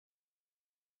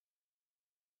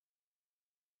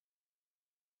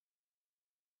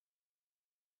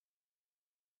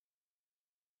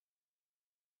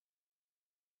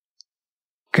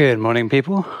Good morning,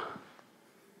 people.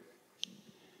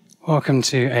 Welcome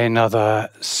to another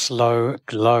Slow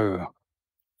Glow.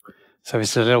 So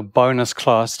it's a little bonus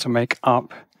class to make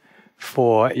up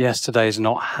for yesterday's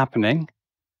not happening,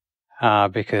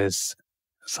 because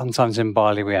sometimes in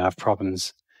Bali we have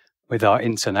problems with our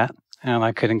internet and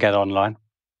I couldn't get online.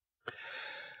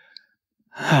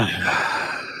 And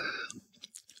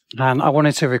I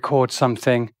wanted to record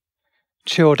something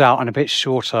chilled out and a bit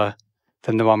shorter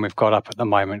than the one we've got up at the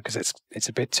moment because it's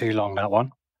a bit too long, that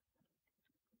one.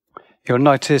 You'll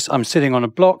notice I'm sitting on a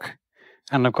block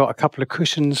and I've got a couple of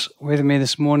cushions with me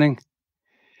this morning.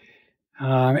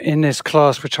 In this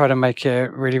class, we try to make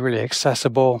it really, really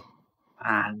accessible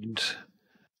and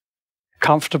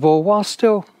comfortable while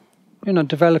still,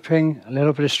 developing a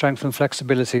little bit of strength and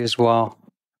flexibility as well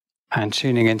and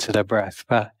tuning into the breath.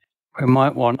 But we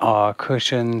might want our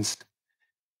cushions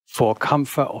for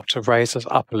comfort or to raise us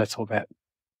up a little bit.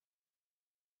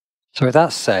 So with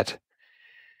that said,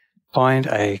 find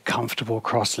a comfortable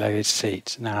cross-legged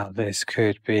seat. Now, this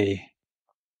could be,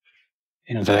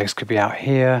 the legs could be out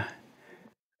here.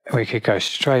 We could go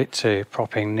straight to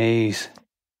propping knees.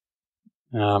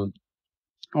 Or,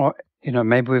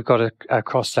 maybe we've got a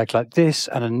cross leg like this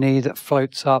and a knee that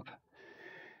floats up,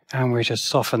 and we just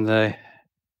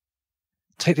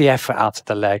take the effort out of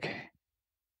the leg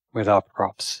with our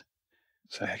props.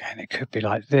 So again, it could be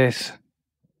like this.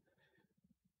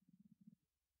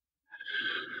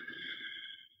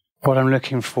 What I'm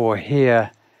looking for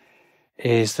here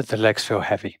is that the legs feel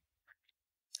heavy.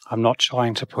 I'm not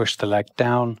trying to push the leg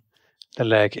down. The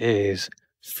leg is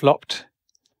flopped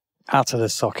out of the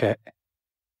socket,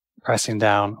 pressing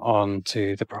down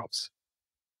onto the props.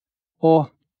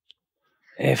 Or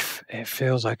if it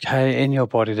feels okay in your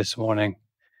body this morning,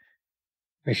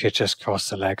 we could just cross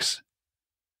the legs.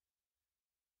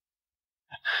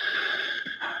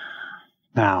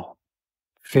 Now,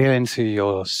 feel into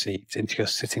your seat, into your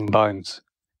sitting bones.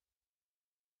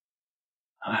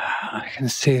 I can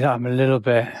see that I'm a little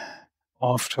bit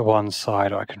off to one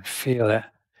side, or I can feel it.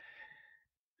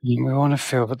 We want to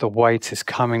feel that the weight is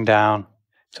coming down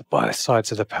to both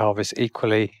sides of the pelvis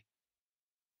equally.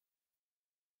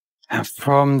 And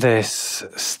from this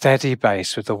steady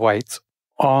base with the weight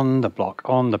on the block,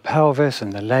 on the pelvis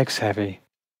and the legs heavy,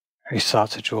 we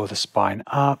start to draw the spine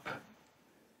up,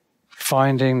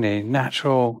 finding the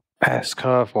natural S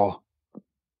curve or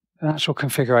the natural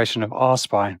configuration of our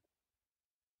spine.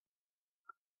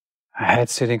 Our head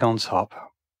sitting on top.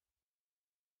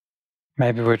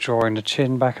 Maybe we're drawing the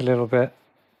chin back a little bit.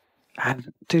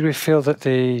 And did we feel that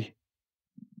the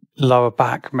lower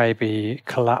back may be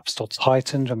collapsed or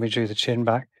tightened when we drew the chin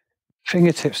back?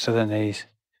 Fingertips to the knees.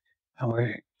 And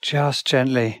we just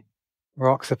gently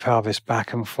rock the pelvis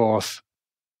back and forth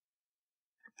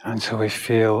until we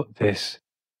feel this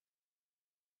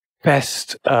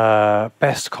best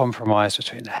compromise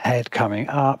between the head coming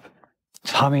up,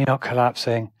 tummy not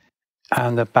collapsing,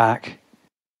 and the back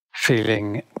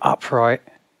feeling upright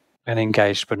and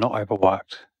engaged but not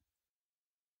overworked.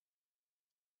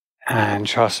 And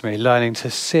trust me, learning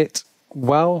to sit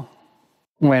well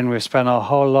when we've spent our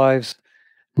whole lives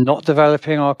not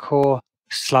developing our core,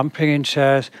 slumping in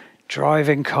chairs,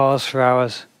 driving cars for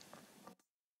hours.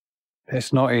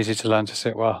 It's not easy to learn to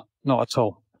sit well, not at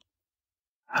all.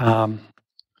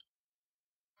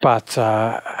 But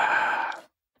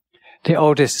the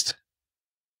oldest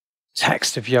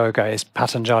text of yoga is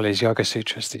Patanjali's Yoga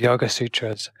Sutras, the Yoga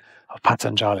Sutras of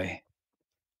Patanjali,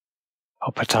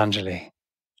 or Patanjali.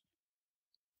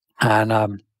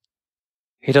 And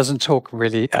he doesn't talk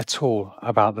really at all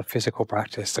about the physical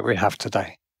practice that we have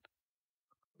today.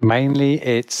 Mainly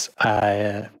it's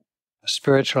a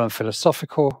spiritual and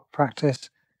philosophical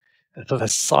practice, the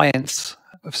science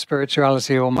of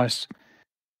spirituality almost,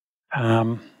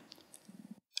 and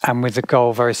with the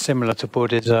goal very similar to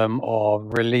Buddhism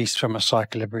of release from a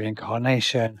cycle of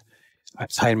reincarnation,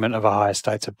 attainment of a higher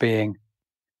state of being.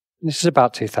 This is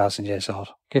about 2,000 years old,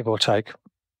 give or take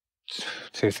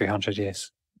 200-300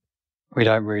 years. We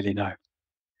don't really know.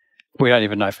 We don't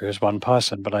even know if he was one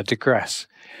person, but I digress.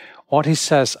 What he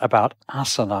says about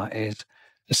asana is,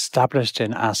 established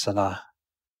in asana,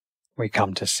 we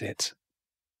come to sit.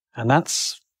 And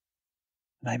that's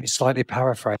maybe slightly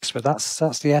paraphrased, but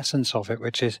that's the essence of it,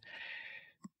 which is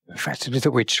effectively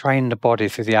that we train the body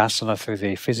through the asana, through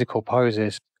the physical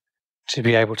poses, to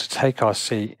be able to take our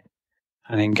seat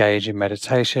and engage in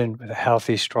meditation with a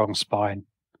healthy, strong spine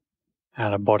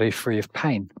and a body free of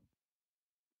pain.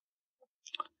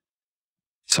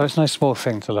 So it's no small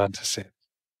thing to learn to sit.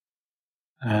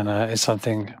 And it's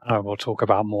something I will talk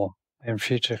about more in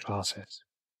future classes.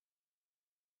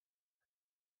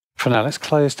 For now, let's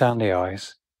close down the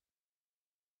eyes.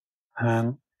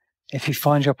 And if you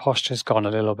find your posture's gone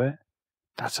a little bit,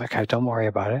 that's okay, don't worry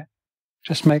about it.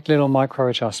 Just make little micro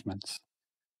adjustments.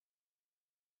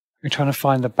 You're trying to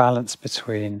find the balance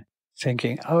between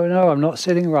thinking, oh no, I'm not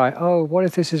sitting right. Oh, what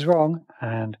if this is wrong?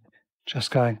 And just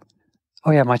going,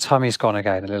 oh yeah, my tummy's gone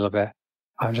again a little bit.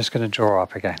 I'm just going to draw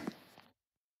up again.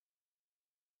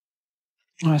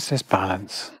 Nice, this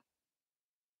balance.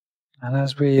 And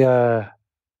as we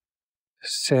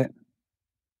sit,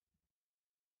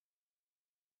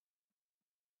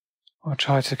 we'll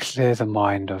try to clear the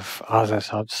mind of other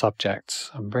subjects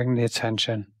and bring the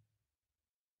attention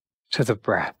to the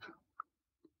breath.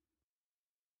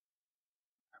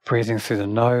 Breathing through the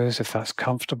nose, if that's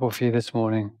comfortable for you this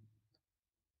morning.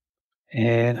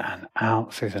 In and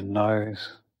out through the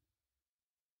nose.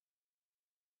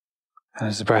 And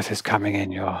as the breath is coming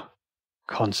in, you're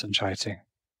concentrating.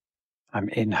 I'm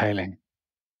inhaling.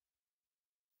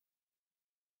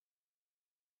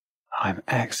 I'm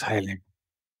exhaling.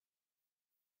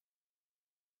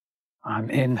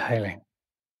 I'm inhaling.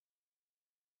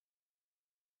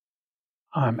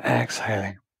 I'm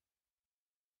exhaling.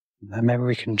 And then maybe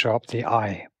we can drop the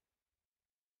I.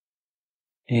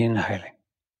 Inhaling.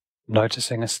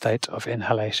 Noticing a state of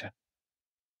inhalation.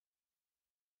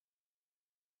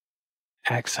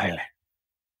 Exhaling.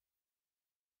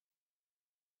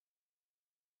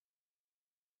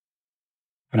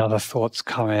 When other thoughts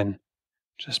come in,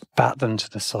 just bat them to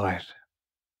the side.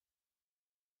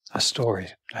 A story,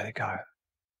 let it go.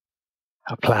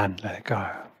 A plan, let it go.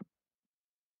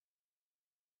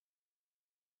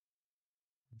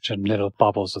 Just little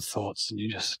bubbles of thoughts, and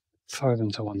you just throw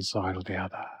them to one side or the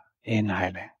other.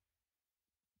 Inhaling.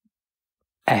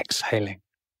 Exhaling.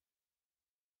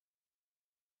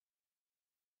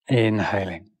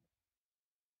 Inhaling.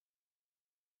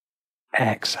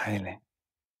 Exhaling.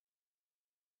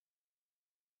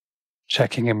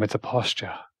 Checking in with the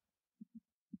posture.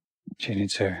 You need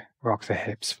to rock the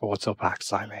hips forwards or back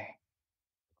slightly.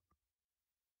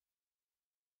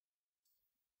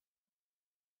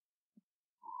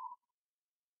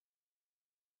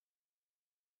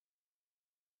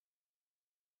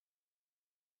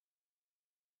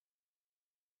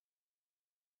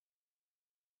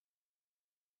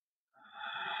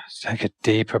 Take a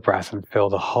deeper breath and fill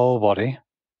the whole body.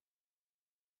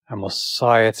 And we'll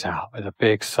sigh it out with a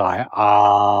big sigh.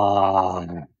 Ah.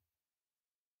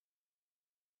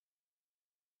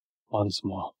 Once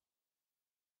more.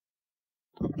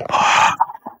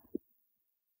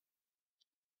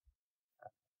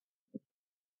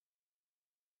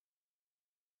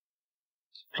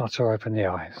 Flutter open the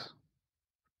eyes.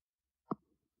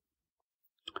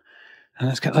 And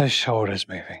let's get those shoulders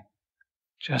moving.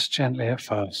 Just gently at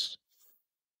first.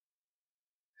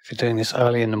 If you're doing this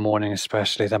early in the morning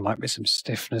especially, there might be some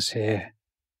stiffness here.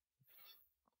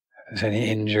 If there's any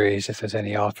injuries, if there's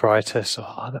any arthritis or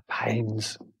other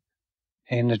pains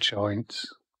in the joints.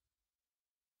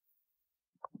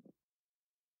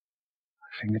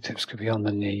 Fingertips could be on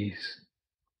the knees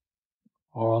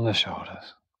or on the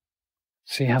shoulders.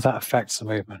 See how that affects the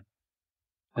movement.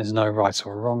 There's no right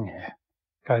or wrong here.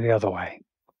 Go the other way.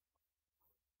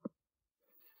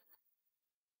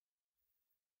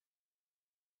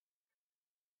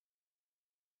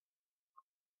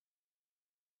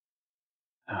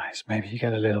 Nice. Maybe you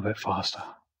get a little bit faster.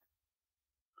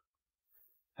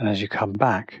 And as you come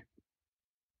back,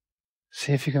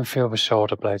 see if you can feel the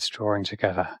shoulder blades drawing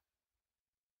together.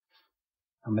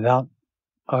 And without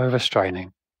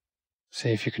overstraining,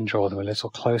 see if you can draw them a little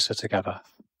closer together.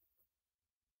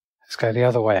 Let's go the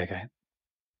other way again.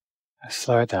 Let's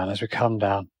slow it down as we come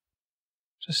down.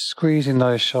 Just squeezing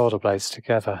those shoulder blades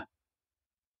together.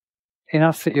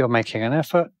 Enough that you're making an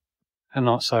effort, and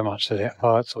not so much that it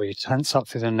hurts or you tense up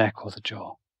through the neck or the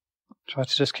jaw. Try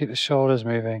to just keep the shoulders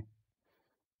moving.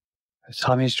 The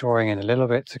tummy's drawing in a little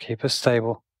bit to keep us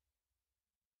stable.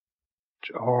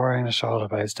 Drawing the shoulder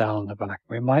blades down on the back.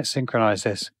 We might synchronize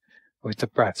this with the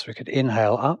breath. So we could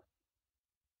inhale up.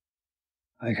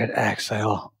 And we could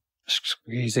exhale,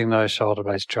 squeezing those shoulder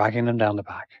blades, dragging them down the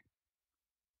back.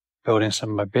 Building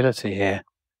some mobility here.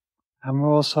 And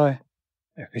we're also,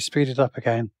 if we speed it up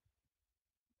again,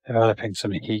 developing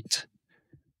some heat.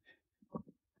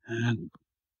 And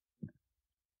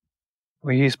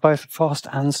we use both fast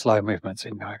and slow movements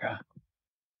in yoga.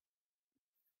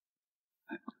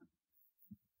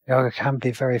 Yoga can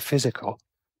be very physical.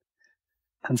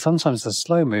 And sometimes the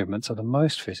slow movements are the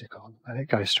most physical. Let it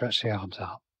go, stretch the arms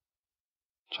out.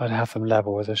 Try to have them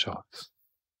level with the shoulders.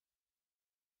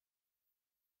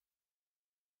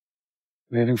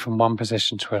 Moving from one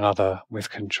position to another with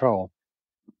control.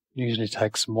 Usually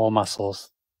takes more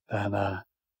muscles than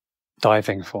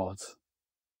diving forwards.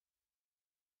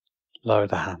 Lower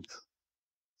the hands.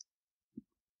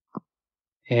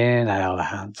 Inhale the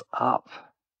hands up.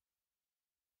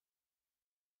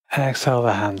 Exhale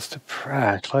the hands to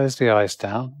prayer. Close the eyes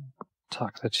down.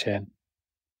 Tuck the chin.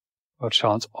 We'll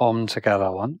chant Om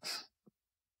together once.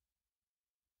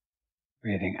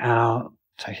 Breathing out,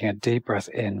 taking a deep breath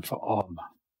in for Om.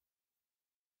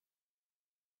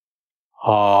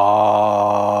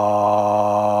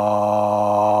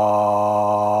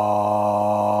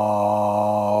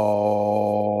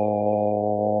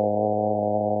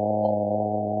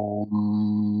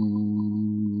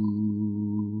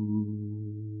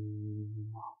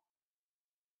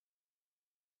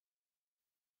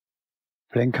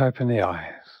 Blink open the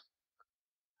eyes.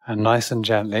 And nice and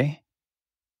gently,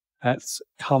 let's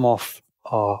come off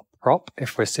our prop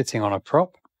if we're sitting on a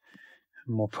prop.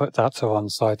 And we'll put that to one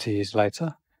side to use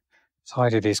later.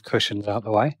 Tidy these cushions out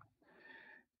the way.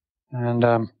 And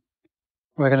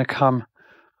we're going to come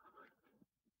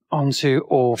onto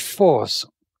all fours.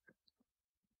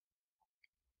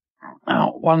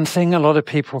 Now, one thing a lot of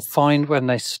people find when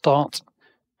they start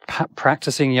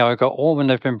practicing yoga, or when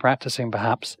they've been practicing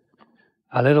perhaps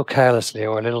a little carelessly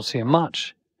or a little too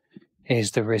much,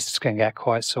 is the wrists can get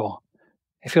quite sore.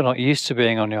 If you're not used to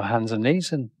being on your hands and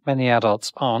knees, and many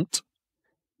adults aren't,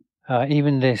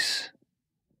 even this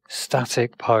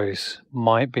static pose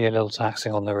might be a little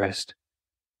taxing on the wrist.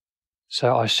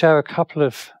 So I'll show a couple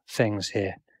of things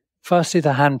here. Firstly,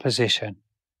 the hand position.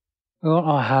 We want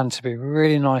our hand to be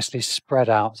really nicely spread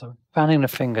out, so fanning the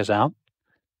fingers out,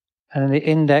 and then the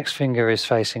index finger is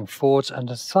facing forwards, and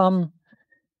the thumb,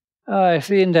 if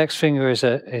the index finger is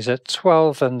at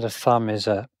 12, and the thumb is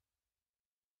at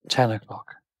 10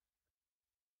 o'clock.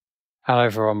 And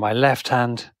over on my left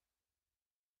hand,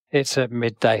 it's at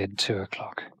midday and 2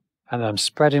 o'clock. And I'm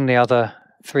spreading the other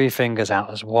 3 fingers out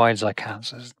as wide as I can.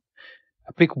 So there's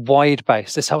a big wide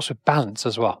base. This helps with balance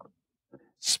as well.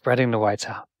 Spreading the weight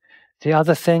out. The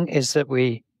other thing is that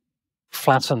we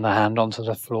flatten the hand onto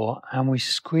the floor and we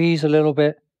squeeze a little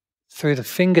bit through the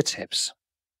fingertips.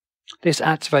 This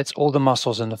activates all the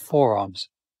muscles in the forearms.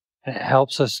 And it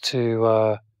helps us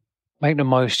to make the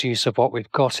most use of what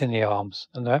we've got in the arms,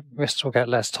 and the wrists will get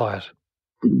less tired.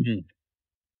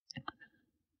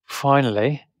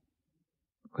 Finally,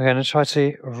 we're going to try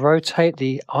to rotate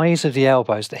the eyes of the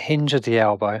elbows, the hinge of the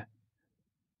elbow,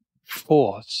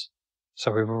 forwards.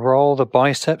 So we roll the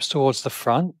biceps towards the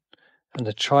front and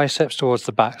the triceps towards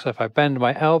the back. So if I bend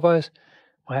my elbows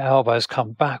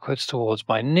come backwards towards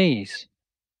my knees.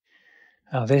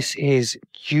 Now this is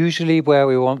usually where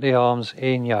we want the arms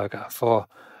in yoga. For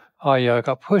our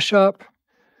yoga push-up,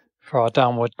 for our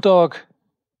downward dog,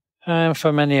 and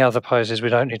for many other poses we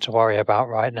don't need to worry about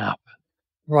right now.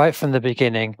 Right from the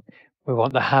beginning, we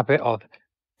want the habit of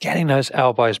getting those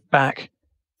elbows back,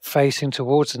 facing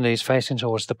towards the knees, facing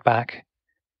towards the back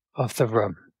of the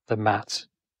room, the mat.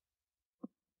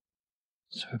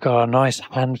 So we've got a nice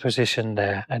hand position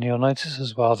there, and you'll notice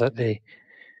as well that the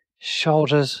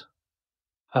shoulders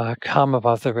come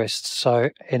above the wrists. So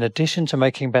in addition to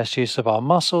making best use of our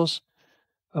muscles,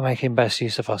 we're making best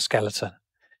use of our skeleton,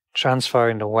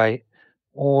 transferring the weight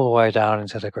all the way down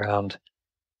into the ground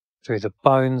through the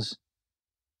bones.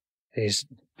 These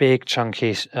big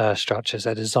chunky structures,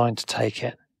 they're designed to take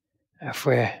it. If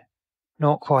we're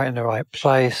not quite in the right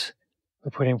place,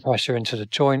 we're putting pressure into the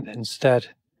joint instead.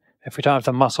 If we don't have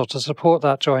the muscle to support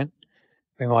that joint,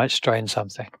 we might strain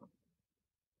something.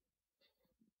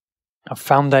 Now,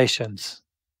 foundations.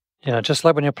 Just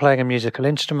like when you're playing a musical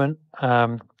instrument,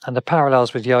 and the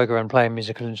parallels with yoga and playing a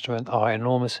musical instrument are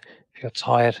enormous. If you're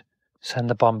tired, send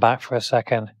the bum back for a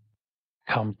second,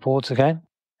 come forwards again.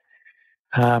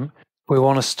 We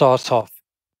want to start off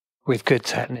with good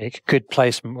technique, good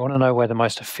placement. We want to know where the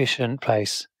most efficient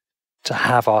place to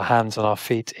have our hands and our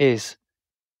feet is,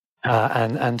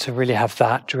 and to really have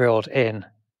that drilled in.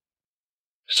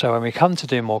 So when we come to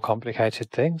do more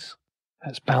complicated things,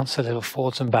 let's bounce a little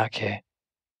forwards and back here,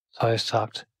 toes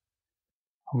tucked.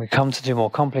 When we come to do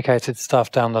more complicated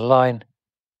stuff down the line,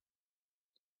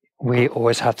 we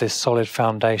always have this solid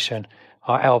foundation.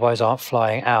 Our elbows aren't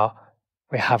flying out.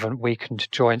 We haven't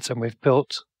weakened joints, and we've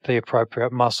built the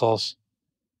appropriate muscles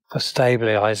for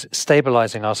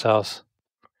stabilizing ourselves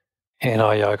in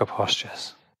our yoga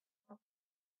postures.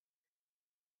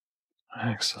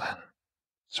 Excellent.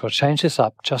 So we'll change this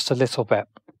up just a little bit.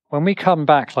 When we come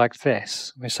back like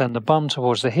this, we send the bum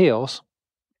towards the heels,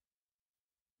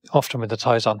 often with the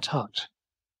toes untucked.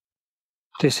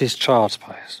 This is child's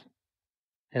pose.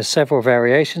 There's several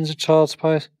variations of child's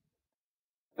pose,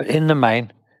 but in the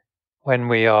main, when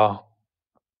we are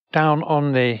down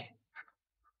on the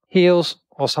heels,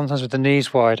 or sometimes with the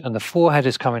knees wide and the forehead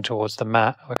is coming towards the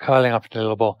mat, we're curling up in a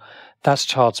little ball. That's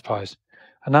child's pose.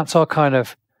 And that's our kind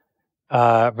of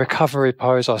recovery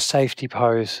pose, our safety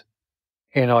pose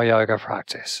in our yoga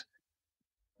practice.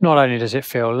 Not only does it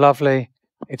feel lovely,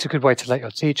 it's a good way to let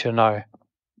your teacher know,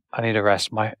 I need a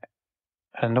rest.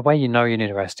 And the way you know you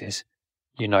need a rest is,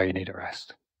 you know you need a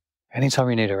rest. Anytime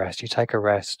you need a rest, you take a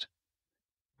rest.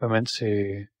 We're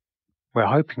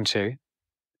hoping to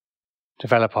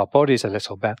develop our bodies a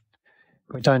little bit.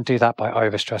 We don't do that by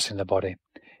overstressing the body.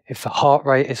 If the heart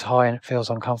rate is high and it feels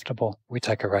uncomfortable, we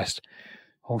take a rest.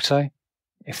 Also,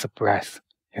 if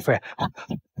we're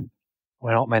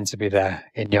not meant to be there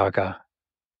in yoga,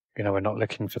 we're not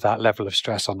looking for that level of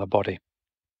stress on the body.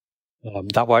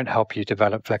 That won't help you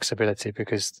develop flexibility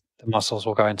because the muscles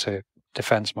will go into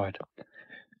defense mode.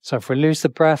 So if we lose the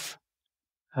breath,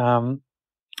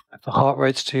 if the heart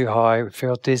rate's too high, we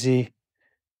feel dizzy,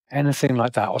 anything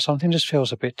like that, or something just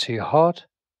feels a bit too hard,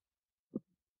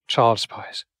 child's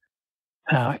pose.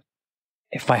 Now,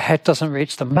 if my head doesn't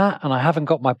reach the mat and I haven't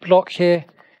got my block here,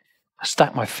 I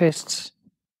stack my fists,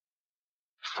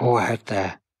 forehead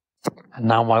there, and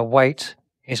now my weight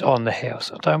is on the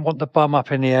heels. I don't want the bum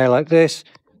up in the air like this.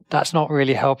 That's not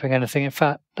really helping anything. In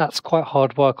fact, that's quite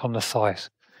hard work on the thighs.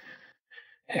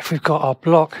 If we've got our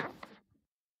block,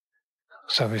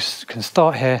 so we can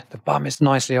start here, the bum is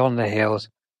nicely on the heels,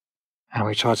 and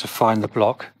we try to find the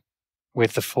block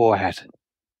with the forehead.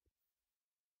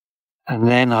 And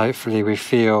then hopefully we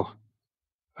feel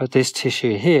at this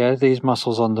tissue here, these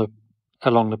muscles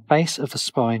along the base of the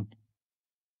spine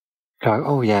go,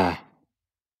 oh yeah,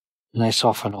 and they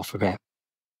soften off a bit.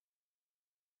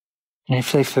 And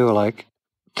if they feel like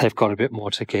they've got a bit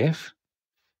more to give,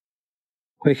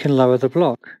 we can lower the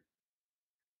block.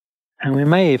 And we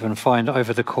may even find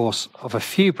over the course of a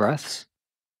few breaths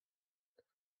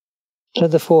that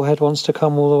the forehead wants to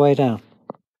come all the way down.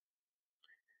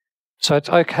 So it's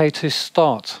okay to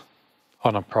start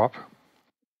on a prop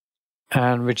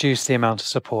and reduce the amount of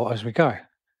support as we go.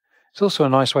 It's also a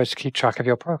nice way to keep track of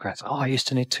your progress. Oh, I used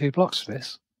to need 2 blocks for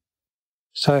this.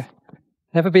 So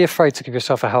never be afraid to give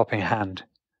yourself a helping hand.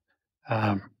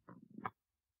 And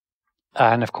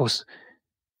of course,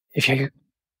 if you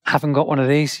haven't got one of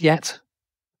these yet,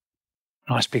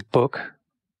 nice big book,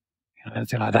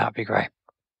 anything like that would be great.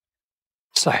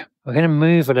 So we're going to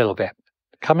move a little bit.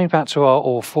 Coming back to our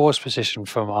all fours position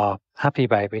from our happy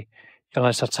baby, you'll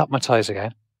notice I tuck my toes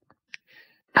again.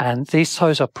 And these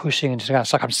toes are pushing into the ground.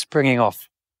 It's like I'm springing off,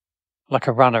 like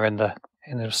a runner in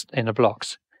the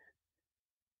blocks.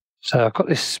 So I've got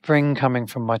this spring coming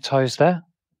from my toes there.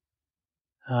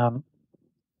 And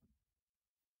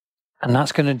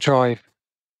that's going to drive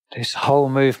this whole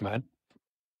movement.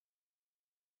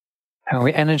 And when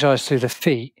we energize through the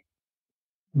feet,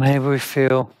 maybe we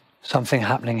feel something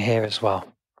happening here as well.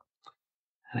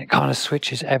 And it kind of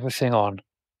switches everything on.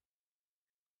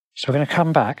 So we're going to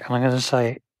come back and I'm going to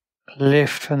say,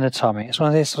 lift from the tummy. It's one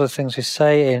of these sort of things we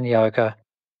say in yoga.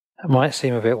 It might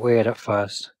seem a bit weird at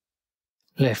first.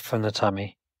 Lift from the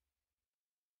tummy.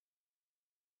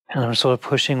 And I'm sort of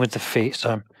pushing with the feet. So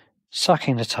I'm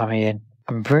sucking the tummy in.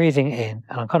 I'm breathing in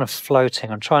and I'm kind of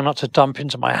floating. I'm trying not to dump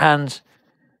into my hands.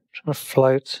 I'm trying to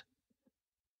float.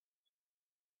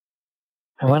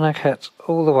 And when I get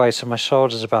all the way so my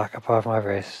shoulders are back above my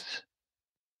wrists,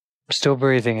 I'm still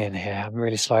breathing in here. I'm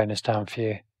really slowing this down for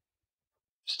you.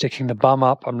 Sticking the bum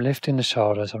up, I'm lifting the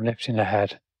shoulders, I'm lifting the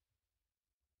head.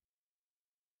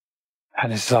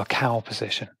 And this is our cow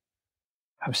position.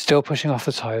 I'm still pushing off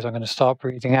the toes. I'm going to start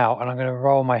breathing out and I'm going to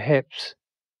roll my hips.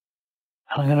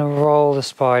 And I'm going to roll the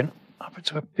spine up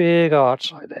into a big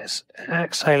arch like this.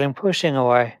 Exhaling, pushing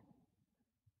away.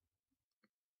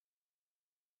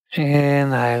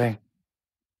 Inhaling.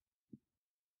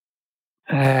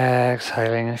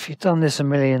 Exhaling. And if you've done this a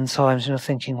million times and you're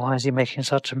thinking, why is he making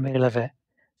such a meal of it?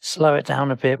 Slow it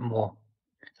down a bit more.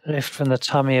 Lift from the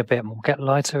tummy a bit more. Get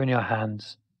lighter in your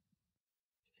hands.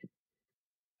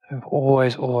 We've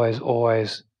always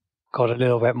got a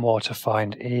little bit more to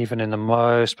find, even in the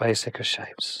most basic of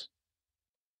shapes.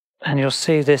 And you'll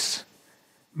see this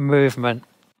movement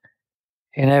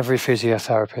in every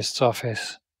physiotherapist's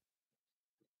office,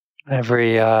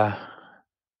 every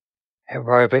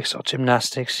aerobics or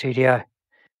gymnastics studio,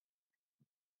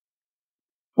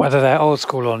 whether they're old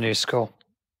school or new school.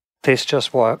 This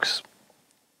just works.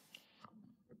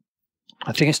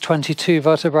 I think it's 22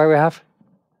 vertebrae we have.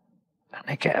 And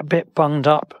they get a bit bunged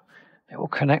up. They're all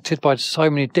connected by so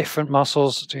many different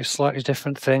muscles, do slightly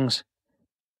different things.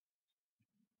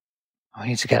 I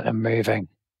need to get them moving.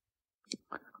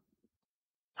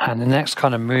 And the next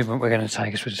kind of movement we're going to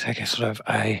take is we're going to take a sort of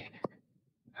a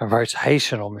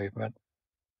rotational movement.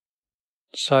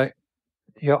 So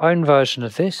your own version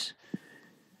of this,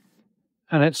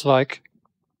 and it's like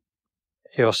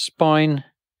your spine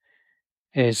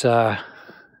is a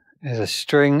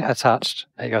string attached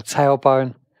at your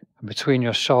tailbone and between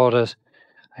your shoulders,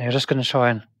 and you're just going to try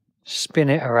and spin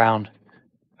it around,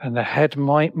 and the head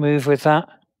might move with that.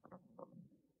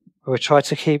 We'll try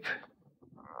to keep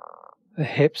the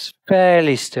hips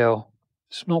fairly still.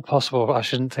 It's not possible, but I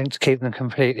shouldn't think, to keep them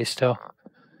completely still.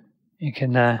 You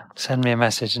can send me a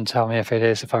message and tell me if it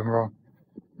is, if I'm wrong.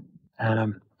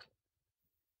 But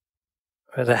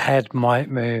the head might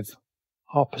move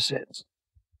opposite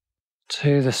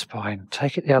to the spine.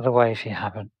 Take it the other way if you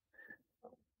haven't.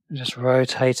 Just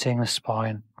rotating the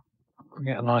spine.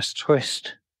 Get a nice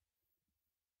twist.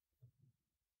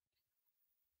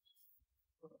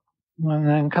 And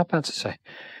then come back to say.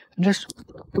 And just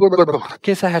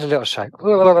give the head a little shake.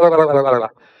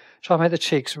 Try and make the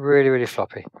cheeks really, really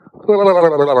floppy.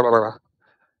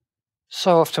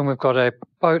 So often we've got a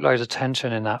boatload of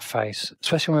tension in that face,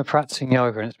 especially when we're practicing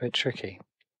yoga and it's a bit tricky.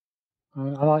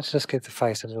 I like to just give the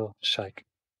face a little shake.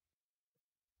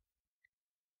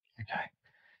 Okay,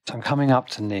 so I'm coming up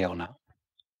to kneel now.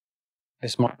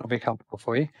 This might not be comfortable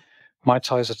for you. My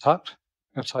toes are tucked.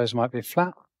 Your toes might be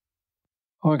flat.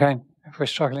 Or again, if we're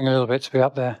struggling a little bit to be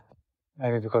up there,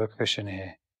 maybe we've got a cushion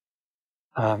here.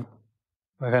 We're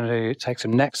going to take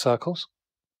some neck circles.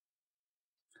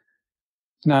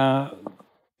 Now,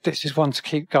 this is one to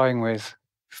keep going with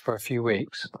for a few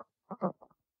weeks.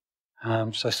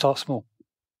 So start small.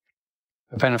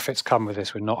 The benefits come with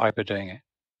this. We're not overdoing it.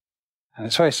 And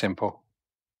it's very simple.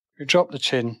 You drop the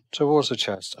chin towards the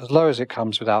chest, as low as it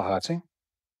comes without hurting.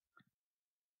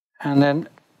 And then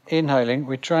inhaling,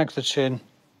 we drag the chin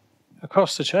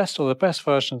across the chest, or the best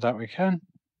version of that we can,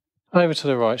 over to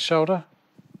the right shoulder.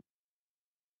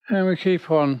 And we keep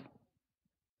on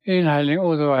inhaling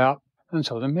all the way up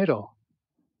until the middle.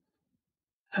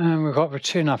 And we've got the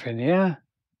chin up in the air.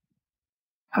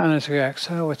 And as we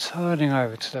exhale, we're turning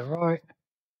over to the right,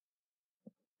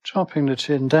 dropping the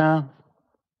chin down,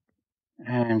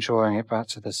 and drawing it back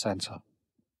to the center.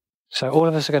 So all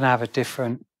of us are going to have a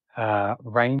different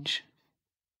range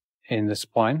in the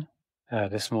spine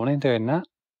this morning doing that.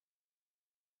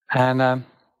 And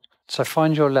so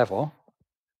find your level.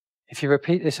 If you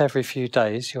repeat this every few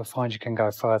days, you'll find you can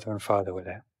go further and further with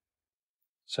it.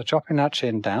 So dropping that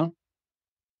chin down,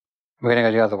 we're going to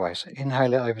go the other way. So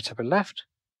inhale it over to the left,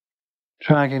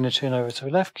 dragging the chin over to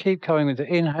the left. Keep going with the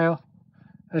inhale.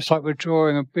 It's like we're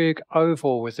drawing a big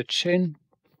oval with the chin.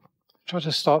 Try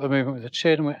to start the movement with the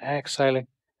chin. We're exhaling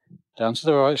down to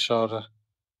the right shoulder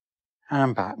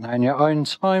and back. Now in your own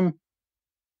time,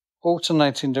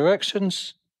 alternating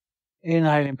directions.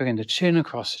 Inhaling, bringing the chin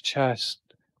across the chest,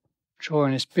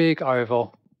 drawing this big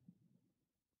oval.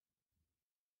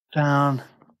 Down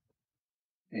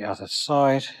the other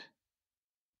side.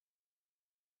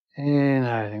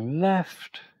 Inhaling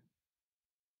left.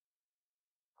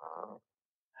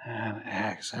 And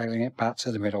exhaling it back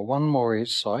to the middle. One more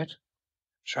each side.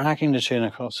 Dragging the chin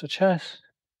across the chest.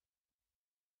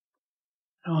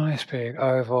 Nice big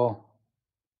oval.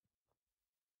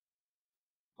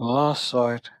 Last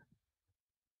side.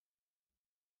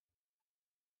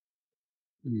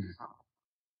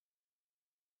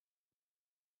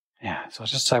 Yeah, so I'll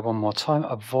just say one more time.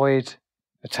 Avoid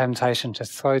the temptation to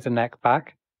throw the neck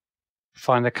back.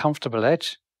 Find a comfortable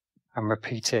edge and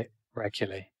repeat it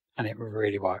regularly. And it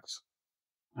really works.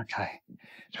 Okay,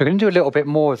 so we're going to do a little bit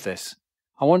more of this.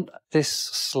 I want this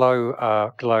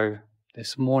slow glow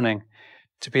this morning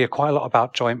to be quite a lot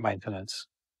about joint maintenance.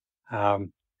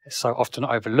 It's so often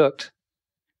overlooked.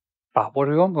 But what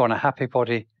do we want? We want a happy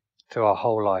body through our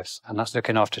whole lives, and that's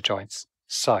looking after joints.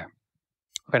 So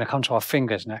we're going to come to our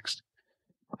fingers next.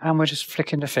 And we're just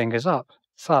flicking the fingers up.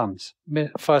 Thumbs,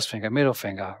 first finger, middle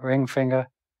finger, ring finger,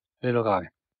 little guy.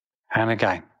 And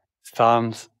again,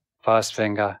 thumbs, first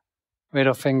finger,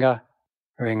 middle finger,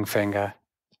 ring finger,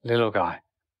 little guy.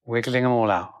 Wiggling them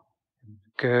all out.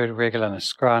 Good wriggle and a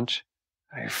scrunch.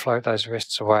 You float those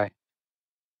wrists away.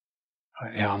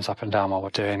 Put the arms up and down while we're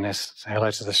doing this. Say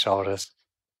hello to the shoulders.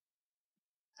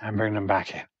 And bring them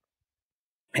back in.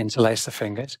 Interlace the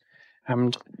fingers.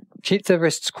 And keep the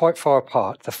wrists quite far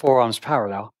apart, the forearms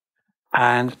parallel.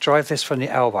 And drive this from the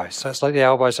elbows. So it's like the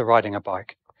elbows are riding a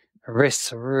bike. The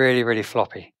wrists are really, really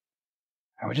floppy.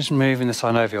 And we're just moving the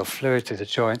synovial fluid through the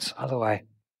joints, other way.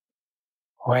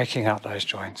 Waking up those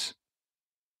joints.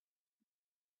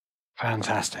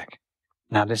 Fantastic.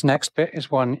 Now this next bit is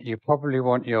one you probably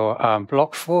want your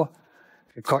block for.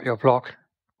 If you've got your block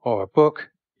or a book,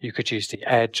 You could use the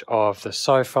edge of the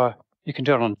sofa. You can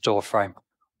do it on a door frame.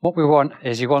 What we want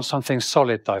is you want something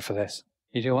solid though for this.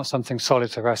 You do want something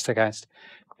solid to rest against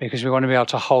because we want to be able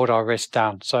to hold our wrist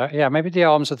down. So yeah, maybe the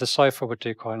arms of the sofa would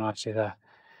do quite nicely there.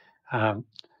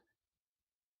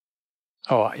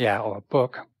 Or a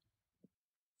book.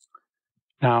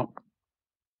 Now,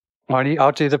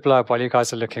 I'll do the blurb while you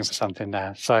guys are looking for something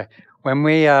there. So when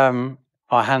we, our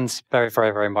hands, very,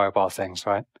 very, very mobile things,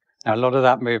 right? Now, a lot of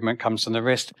that movement comes from the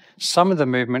wrist. Some of the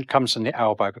movement comes from the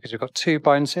elbow because we've got two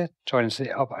bones here joining to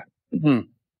the elbow.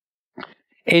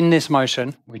 In this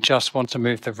motion, we just want to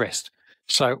move the wrist.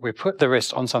 So we put the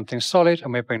wrist on something solid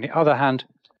and we bring the other hand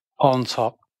on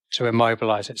top to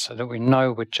immobilize it so that we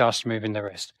know we're just moving the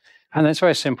wrist. And it's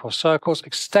very simple. Circles,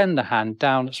 extend the hand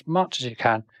down as much as you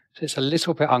can. So it's a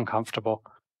little bit uncomfortable.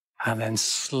 And then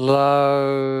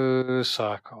slow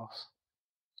circles.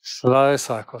 Slow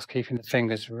circles, keeping the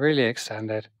fingers really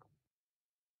extended.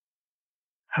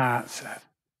 That's it.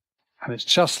 And it's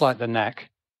just like the neck.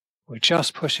 We're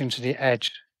just pushing to the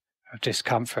edge of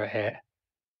discomfort here.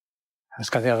 Let's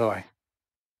go the other way.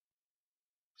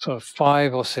 Sort of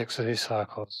 5 or 6 of these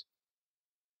circles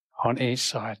on each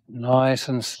side. Nice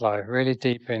and slow, really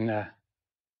deep in there.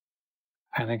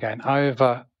 And again,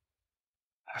 over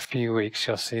a few weeks,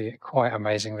 you'll see quite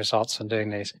amazing results from doing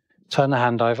these. Turn the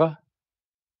hand over.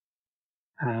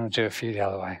 And we'll do a few the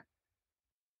other way.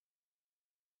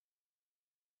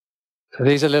 So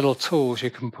these are little tools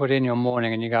you can put in your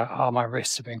morning and you go, oh, my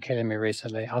wrists have been killing me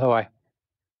recently. Other way.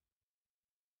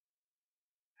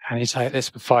 And you take this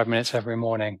for 5 minutes every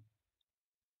morning.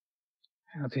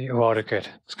 It'll do you a lot of good.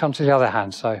 Let's come to the other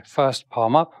hand. So first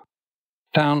palm up,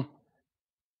 down.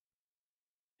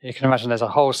 You can imagine there's a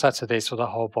whole set of these for the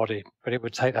whole body, but it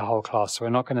would take the whole class. So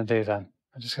we're not going to do them.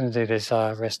 We're just going to do this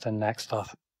wrist and neck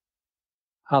stuff.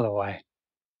 Other way.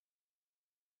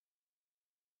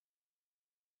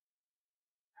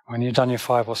 When you've done your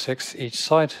 5 or 6 each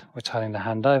side, we're turning the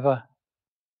hand over.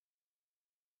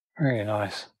 Really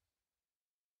nice.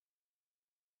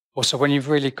 Also, when you've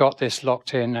really got this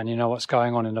locked in and you know what's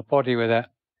going on in the body with it,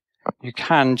 you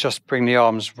can just bring the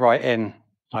arms right in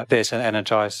like this and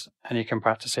energize, and you can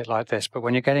practice it like this. But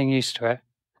when you're getting used to it,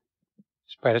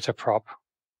 it's better to prop.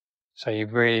 So you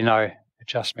really know you're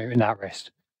just moving that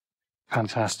wrist.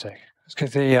 Fantastic. Let's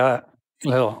give the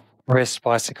little wrist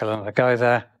bicycle another go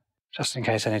there, just in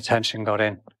case any tension got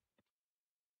in.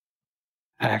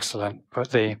 Excellent.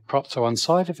 Put the prop to one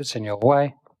side if it's in your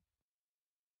way.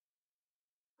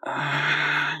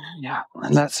 Yeah,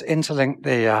 and let's interlink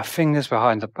the fingers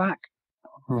behind the back.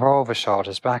 Roll the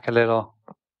shoulders back a little.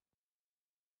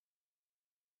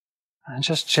 And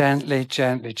just gently,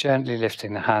 gently, gently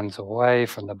lifting the hands away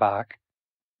from the back.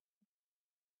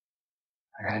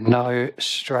 Okay, no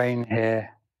strain here.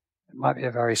 It might be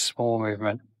a very small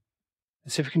movement.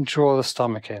 Let's see if we can draw the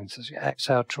stomach in. So as you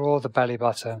exhale, draw the belly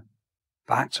button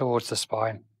back towards the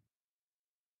spine.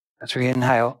 As we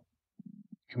inhale,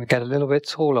 can we get a little bit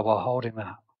taller while holding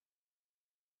that?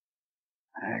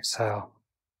 Exhale.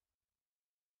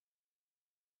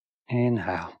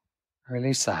 Inhale.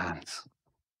 Release the hands.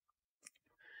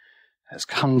 Let's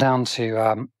come down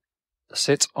to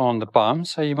sit on the bum.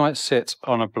 So you might sit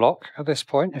on a block at this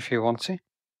point if you want to.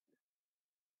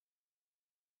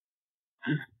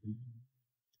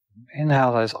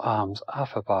 Inhale those arms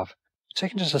up above.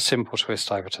 Taking just a simple twist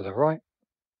over to the right.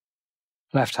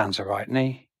 Left hand to right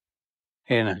knee.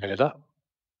 Inhale it up.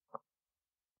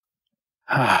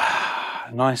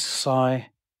 Nice sigh.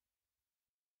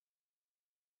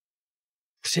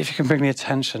 See if you can bring the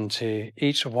attention to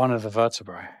each one of the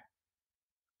vertebrae.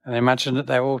 And imagine that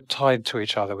they're all tied to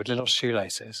each other with little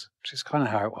shoelaces, which is kind of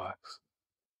how it works.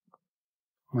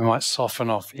 We might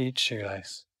soften off each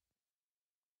shoelace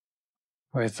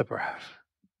with the breath.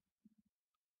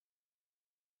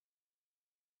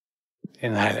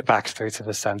 Inhale it back through to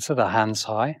the center, the hands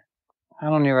high.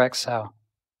 And on your exhale,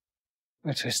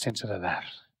 we're twisting to the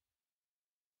left.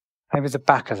 Maybe the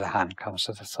back of the hand comes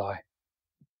to the thigh.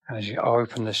 And as you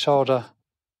open the shoulder,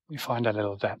 you find a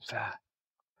little depth there.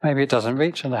 Maybe it doesn't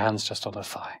reach and the hand's just on the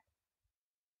thigh.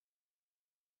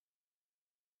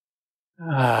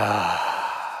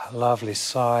 Lovely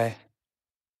sigh.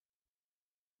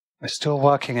 We're still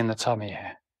working in the tummy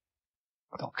here,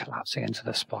 not collapsing into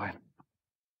the spine.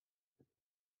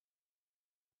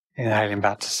 Inhaling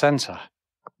back to center.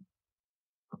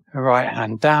 Right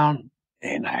hand down.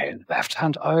 Inhale, left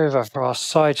hand over for our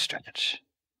side stretch.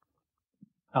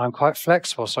 Now I'm quite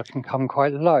flexible, so I can come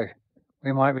quite low.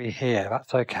 We might be here,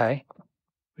 that's okay.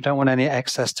 We don't want any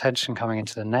excess tension coming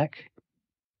into the neck.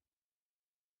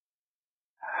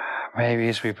 Maybe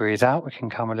as we breathe out, we can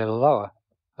come a little lower.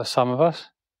 For some of us,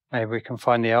 Maybe we can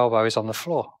find the elbows on the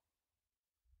floor.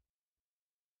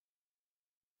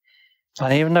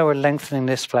 And even though we're lengthening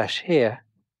this flesh here,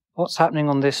 what's happening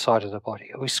on this side of the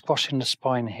body? Are we squashing the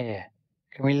spine here?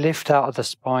 Can we lift out of the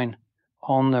spine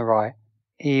on the right,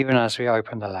 even as we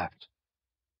open the left?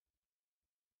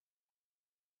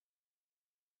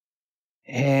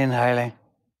 Inhaling,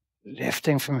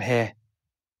 lifting from here,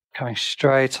 coming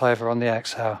straight over on the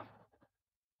exhale.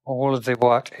 All of the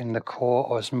work in the core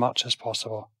or as much as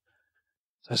possible.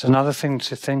 There's another thing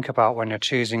to think about when you're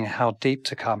choosing how deep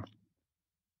to come.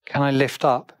 Can I lift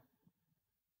up?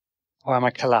 Or am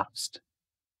I collapsed?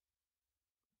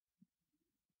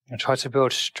 I try to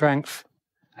build strength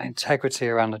and integrity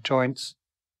around the joints,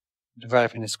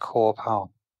 developing this core power.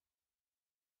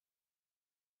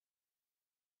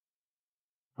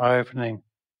 Opening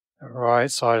the right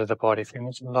side of the body, feeling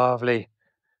this lovely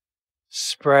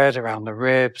spread around the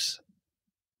ribs.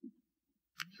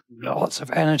 Lots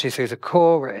of energy through the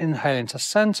core. We're inhaling to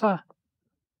center.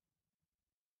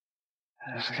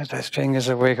 Give those fingers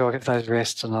a wiggle, give those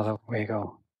wrists another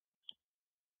wiggle.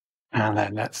 And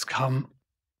then let's come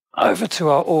over to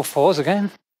our all fours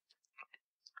again.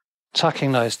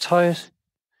 Tucking those toes.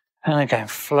 And again,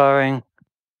 flowing,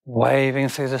 waving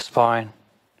through the spine.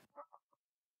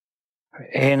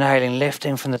 Inhaling,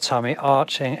 lifting from the tummy,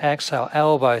 arching, exhale,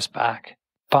 elbows back,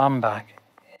 bum back.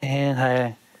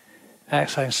 Inhaling,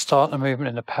 exhaling, start the movement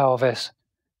in the pelvis.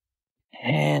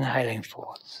 Inhaling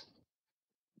forwards.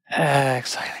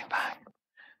 Exhaling back.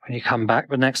 When you come back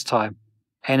the next time,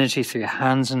 energy through your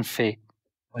hands and feet.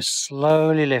 We're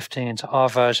slowly lifting into our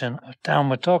version of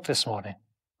downward dog this morning.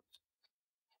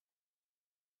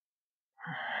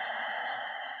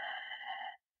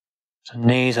 The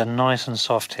knees are nice and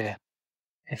soft here.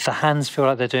 If the hands feel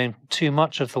like they're doing too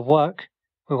much of the work,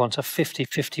 we want a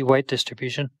 50-50 weight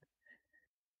distribution.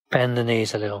 Bend the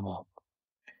knees a little more.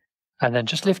 And then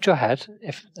just lift your head,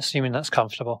 assuming that's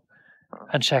comfortable,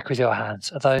 and check with your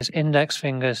hands. Are those index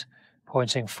fingers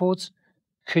pointing forwards?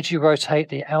 Could you rotate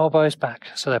the elbows back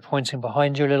so they're pointing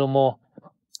behind you a little more?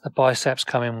 The biceps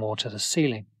coming more to the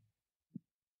ceiling.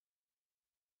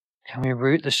 Can we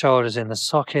root the shoulders in the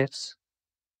sockets?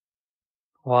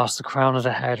 Whilst the crown of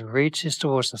the head reaches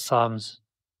towards the thumbs,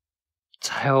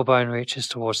 tailbone reaches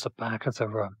towards the back of the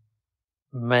room.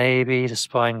 Maybe the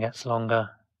spine gets longer.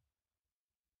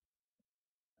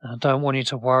 I don't want you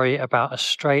to worry about a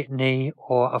straight knee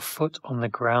or a foot on the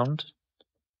ground.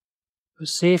 But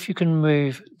see if you can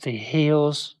move the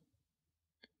heels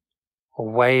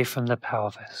away from the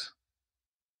pelvis.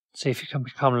 See if you can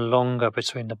become longer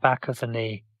between the back of the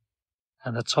knee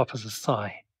and the top of the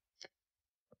thigh.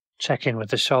 Check in with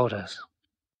the shoulders.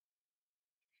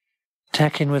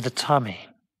 Check in with the tummy.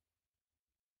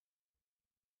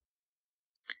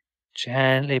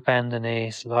 Gently bend the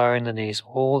knees, lowering the knees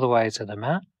all the way to the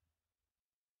mat.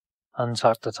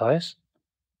 Untuck the toes.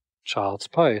 Child's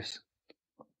pose.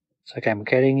 So again, we're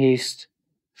getting used,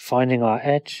 finding our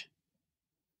edge,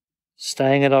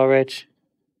 staying at our edge,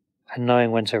 and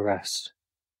knowing when to rest.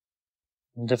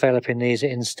 And developing these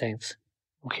instincts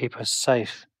will keep us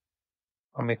safe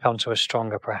when we come to a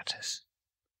stronger practice.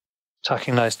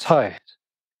 Tucking those toes.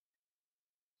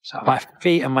 So my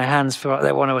feet and my hands feel like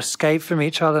they want to escape from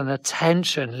each other, and the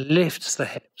tension lifts the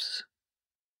hips.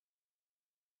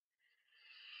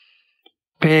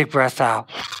 Big breath out.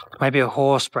 Maybe a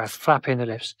horse breath, flapping the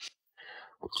lips.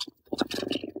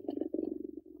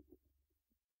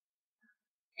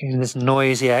 Using this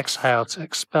noisy exhale to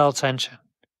expel tension.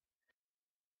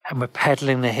 And we're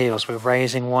pedaling the heels. We're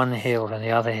raising one heel and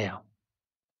the other heel.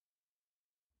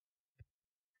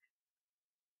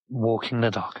 Walking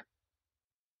the dog.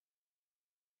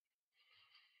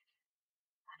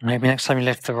 Maybe next time you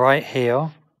lift the right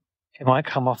heel, it might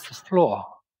come off the floor.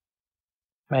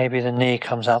 Maybe the knee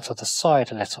comes out to the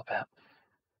side a little bit.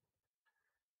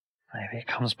 Maybe it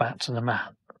comes back to the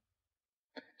mat.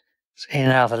 So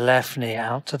inhale the left knee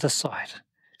out to the side.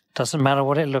 Doesn't matter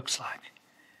what it looks like.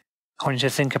 I want you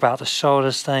to think about the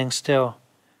shoulders staying still. I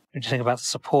want you to think about the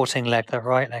supporting leg, the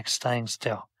right leg staying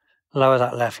still. Lower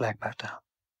that left leg back down.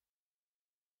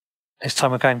 This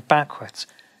time we're going backwards.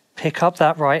 Pick up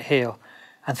that right heel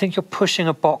and think you're pushing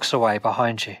a box away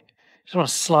behind you. You just want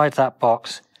to slide that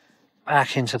box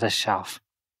back into the shelf.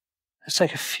 Let's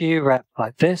take a few reps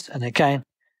like this. And again,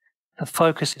 the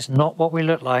focus is not what we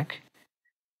look like.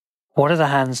 What are the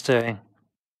hands doing?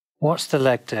 What's the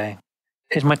leg doing?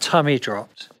 Is my tummy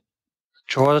dropped?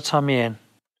 Draw the tummy in.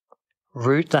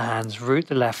 Root the hands, root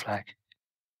the left leg.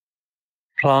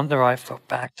 Plant the right foot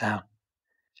back down.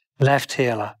 Left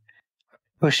heel up.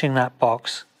 Pushing that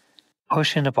box.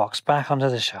 Pushing the box back onto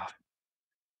the shelf.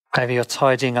 Maybe you're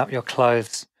tidying up your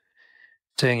clothes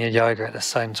doing your yoga at the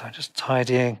same time, just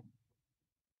tidying.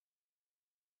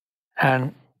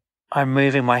 And I'm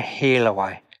moving my heel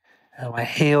away. And my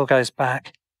heel goes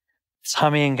back,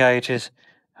 tummy engages,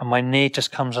 and my knee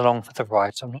just comes along for the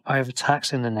ride. So I'm not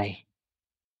overtaxing the knee.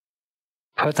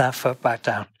 Put that foot back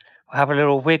down. We'll have a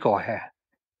little wiggle here,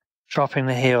 dropping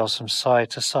the heels from side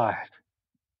to side.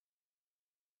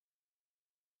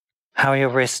 How are your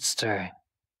wrists doing?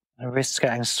 The wrists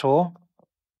getting sore?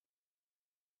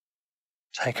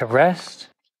 Take a rest.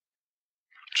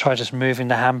 Try just moving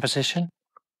the hand position.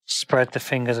 Spread the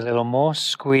fingers a little more.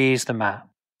 Squeeze the mat.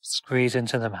 Squeeze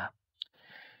into the mat.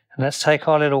 And let's take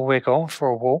our little wiggle for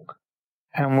a walk.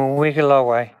 And we'll wiggle our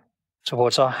way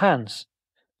towards our hands.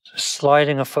 So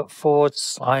sliding a foot forward,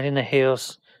 sliding the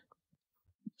heels.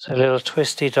 So a little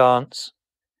twisty dance.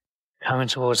 Coming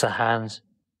towards the hands.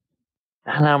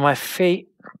 And now my feet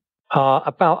are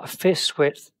about a fist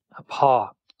width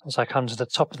apart as I come to the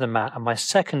top of the mat, and my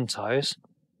second toes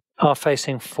are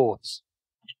facing forwards.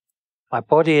 My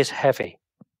body is heavy.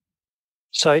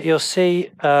 So you'll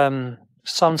see some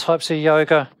types of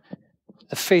yoga,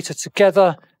 the feet are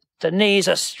together, the knees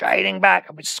are straining back,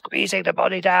 and we're squeezing the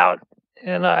body down,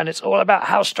 and it's all about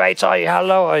how straight are you, how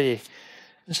low are you.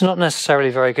 It's not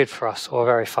necessarily very good for us or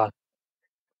very fun.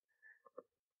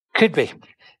 Could be,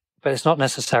 but it's not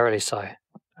necessarily so.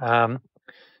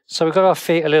 So we've got our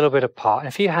feet a little bit apart. And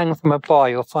if you hang from a bar,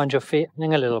 you'll find your feet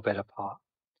hanging a little bit apart.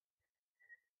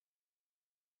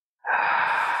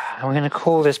 And we're going to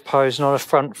call this pose not a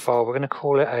front fold. We're going to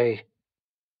call it a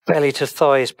belly to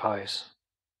thighs pose.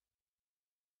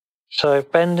 So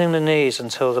bending the knees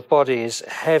until the body is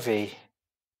heavy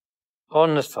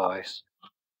on the thighs.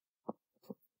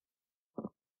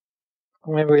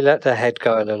 Maybe we let the head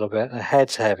go a little bit. The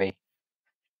head's heavy.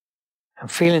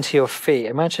 And feel into your feet.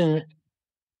 Imagine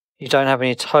you don't have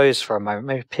any toes for a moment.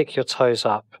 Maybe pick your toes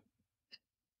up.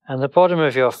 And the bottom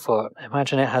of your foot,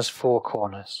 imagine it has four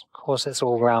corners. Of course, it's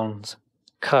all round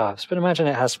curves, but imagine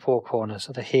it has four corners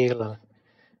at the heel and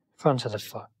front of the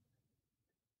foot.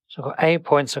 So we've got 8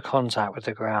 points of contact with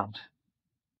the ground.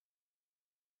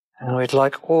 And we'd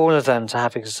like all of them to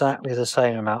have exactly the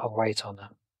same amount of weight on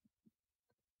them.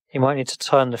 You might need to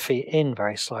turn the feet in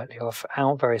very slightly or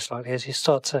out very slightly as you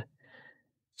start to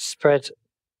spread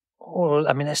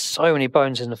there's so many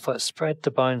bones in the foot. Spread the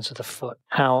bones of the foot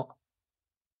out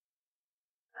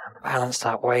and balance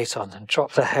that weight on and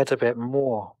drop the head a bit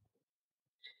more.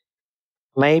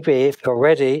 Maybe if you're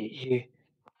ready, you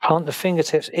plant the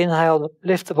fingertips, inhale,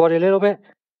 lift the body a little bit,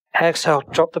 exhale,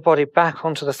 drop the body back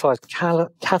onto the thighs,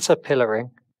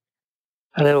 caterpillaring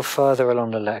a little further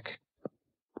along the leg.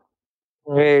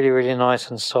 Really, really nice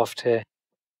and soft here.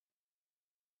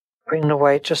 Bring the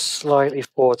weight just slightly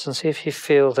forwards and see if you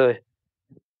feel the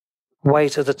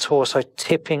weight of the torso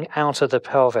tipping out of the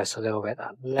pelvis a little bit,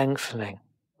 that lengthening.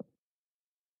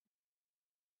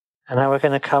 And now we're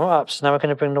going to come up. So now we're going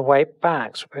to bring the weight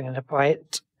back. So we're bringing the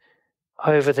weight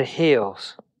over the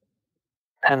heels.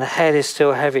 And the head is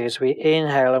still heavy as we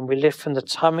inhale and we lift from the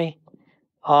tummy.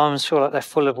 Arms feel like they're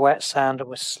full of wet sand and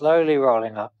we're slowly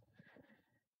rolling up.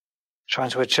 Trying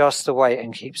to adjust the weight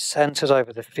and keep centered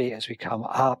over the feet as we come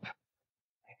up.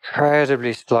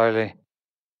 Incredibly slowly.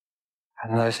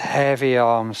 And those heavy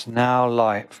arms now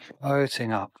light,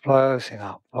 floating up, floating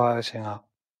up, floating up.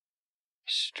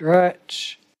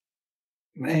 Stretch.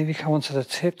 Maybe come onto the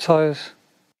tiptoes.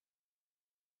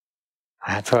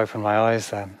 I had to open my eyes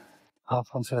then. Up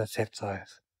onto the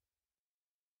tiptoes.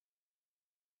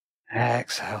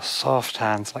 Exhale, soft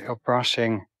hands like you're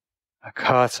brushing a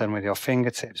curtain with your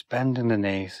fingertips, bending the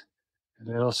knees.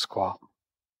 A little squat.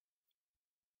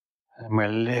 And we're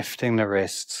lifting the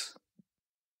wrists.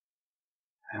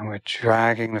 And we're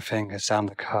dragging the fingers down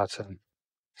the curtain.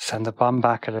 Send the bum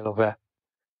back a little bit.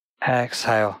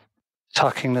 Exhale,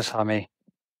 tucking the tummy,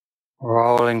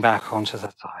 rolling back onto the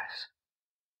thighs.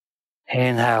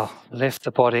 Inhale, lift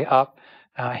the body up.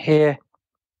 Now here,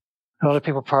 a lot of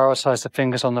people prioritize the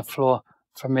fingers on the floor.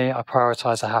 For me, I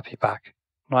prioritize a happy back.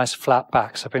 Nice flat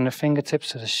back. So bring the fingertips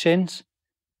to the shins.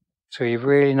 So you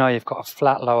really know you've got a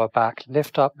flat lower back.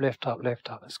 Lift up, lift up, lift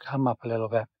up. Let's come up a little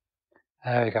bit.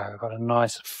 There we go. We've got a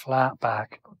nice flat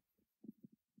back.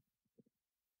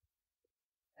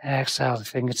 Exhale, the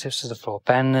fingertips to the floor.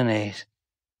 Bend the knees.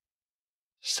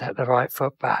 Step the right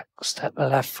foot back. Step the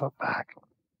left foot back.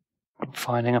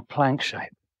 Finding a plank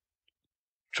shape.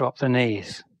 Drop the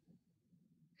knees.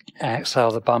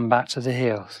 Exhale the bum back to the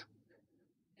heels.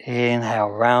 Inhale,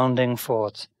 rounding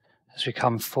forwards. As we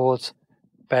come forwards,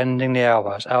 bending the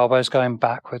elbows. Elbows going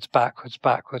backwards, backwards,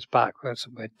 backwards, backwards.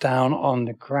 We're down on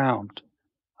the ground.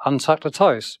 Untuck the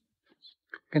toes.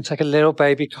 You can take a little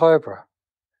baby cobra.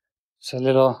 It's a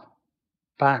little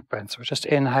back bend. So we're just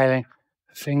inhaling.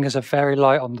 The fingers are very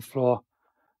light on the floor.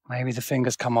 Maybe the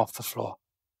fingers come off the floor.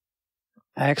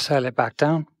 Exhale it back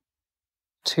down.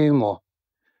 2 more.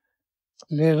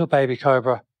 Little baby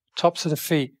cobra. Tops of the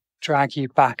feet drag you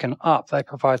back and up. They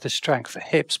provide the strength. The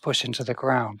hips push into the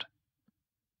ground.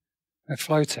 We're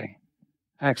floating.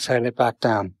 Exhale it back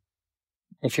down.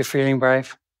 If you're feeling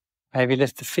brave, maybe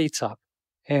lift the feet up.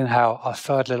 Inhale, our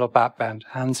 3rd little back bend.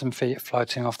 Hands and feet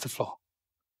floating off the floor.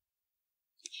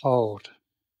 Hold.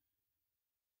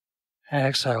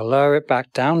 Exhale, lower it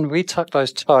back down. Retuck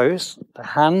those toes. The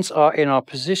hands are in our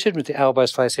position with the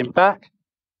elbows facing back.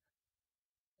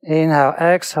 Inhale,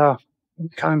 exhale,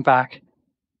 coming back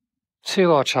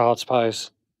to our child's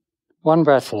pose. 1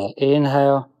 breath here.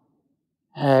 Inhale,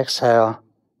 exhale,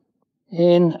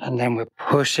 in, and then we're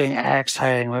pushing,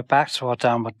 exhaling. We're back to our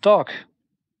downward dog.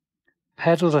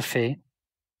 Pedal the feet.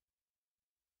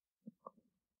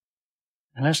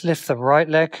 And let's lift the right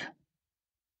leg.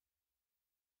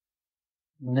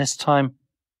 And this time,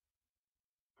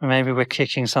 maybe we're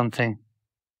kicking something.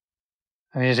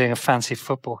 Maybe you're doing a fancy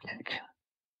football kick.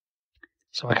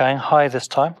 So we're going high this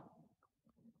time.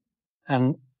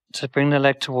 And to bring the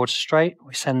leg towards straight,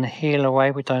 we send the heel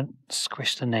away. We don't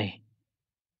squish the knee.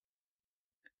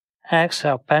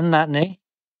 Exhale, bend that knee.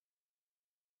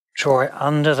 Draw it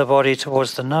under the body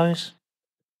towards the nose.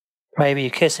 Maybe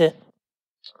you kiss it.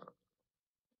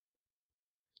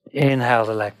 Inhale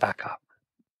the leg back up.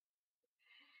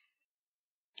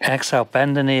 Exhale,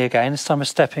 bend the knee again. This time we're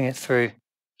stepping it through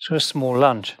to a small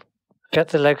lunge. Get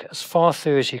the leg as far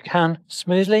through as you can,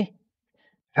 smoothly.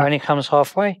 If it only comes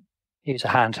halfway, use a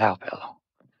hand to help it along.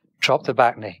 Drop the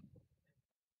back knee.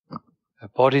 The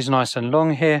body's nice and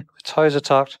long here. The toes are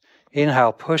tucked.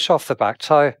 Inhale, push off the back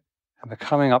toe. And we're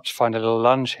coming up to find a little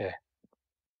lunge here.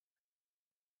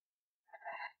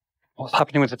 What's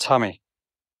happening with the tummy?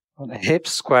 Well, the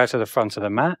hips square to the front of the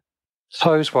mat.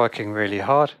 Toes working really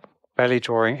hard. Belly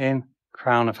drawing in.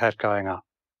 Crown of head going up.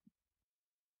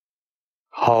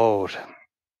 Hold.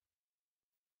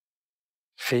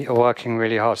 Feet are working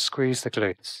really hard. Squeeze the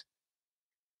glutes.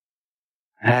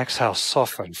 Exhale,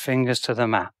 soften. Fingers to the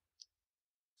mat.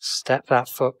 Step that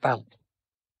foot back.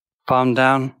 Palm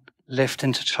down. Lift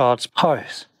into child's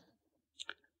pose.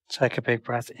 Take a big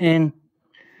breath in.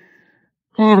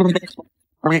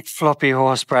 Big floppy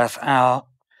horse breath out.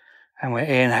 And we're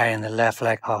inhaling the left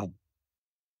leg hard.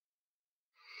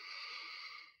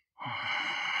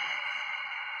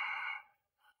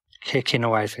 Kicking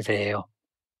away through the heel.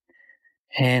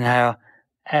 Inhale,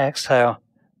 exhale.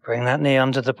 Bring that knee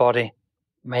under the body.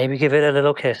 Maybe give it a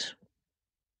little kiss.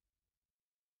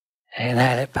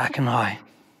 Inhale it back and high.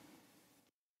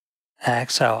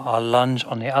 Exhale, our lunge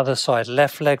on the other side.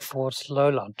 Left leg forward, slow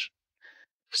lunge.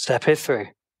 Step it through.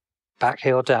 Back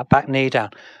heel down, back knee down.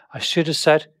 I should have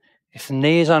said, if the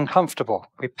knee is uncomfortable,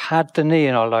 we pad the knee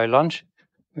in our low lunge.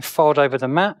 We fold over the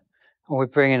mat, or we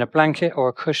bring in a blanket or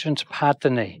a cushion to pad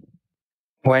the knee.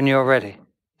 When you're ready,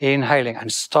 inhaling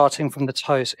and starting from the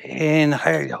toes.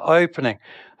 Inhale, you're opening,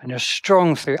 and you're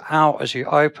strong throughout as you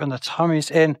open. The tummy's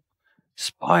in,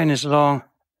 spine is long.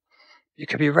 You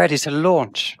could be ready to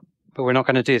launch, but we're not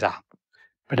going to do that.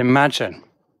 But imagine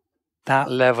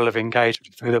that level of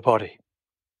engagement through the body.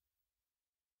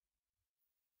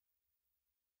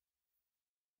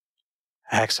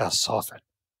 Exhale, soften.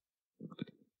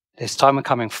 This time we're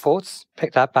coming forwards.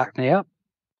 Pick that back knee up.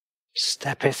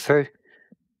 Step it through.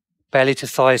 Belly to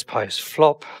thighs pose.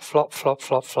 Flop, flop, flop,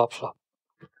 flop, flop, flop.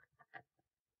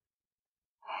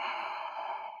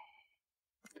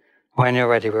 When you're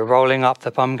ready, we're rolling up.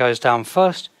 The bum goes down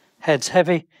first. Head's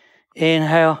heavy.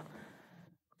 Inhale.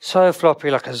 So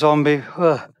floppy like a zombie.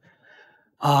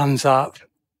 Arms up.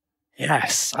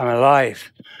 Yes, I'm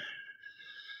alive.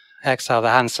 Exhale, the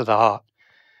hands to the heart.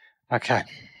 Okay.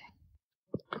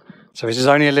 So this is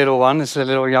only a little one. This is a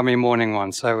little yummy morning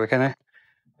one. So we're going to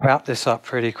wrap this up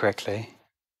pretty quickly.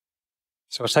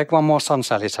 So we'll take one more sun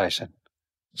salutation.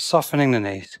 Softening the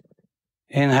knees.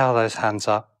 Inhale those hands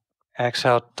up.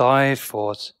 Exhale, dive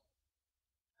forwards.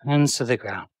 Hands to the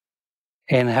ground.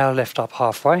 Inhale, lift up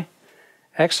halfway.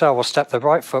 Exhale, we'll step the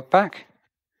right foot back.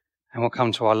 And we'll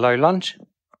come to our low lunge.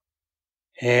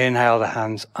 Inhale the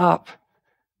hands up.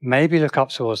 Maybe look up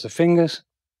towards the fingers.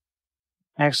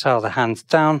 Exhale the hands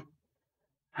down.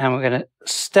 And we're going to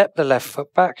step the left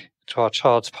foot back to our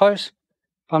child's pose.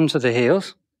 Bum to the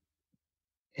heels.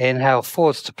 Inhale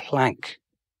forwards to plank.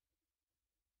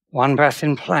 One breath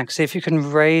in plank. See if you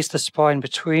can raise the spine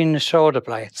between the shoulder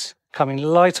blades. Coming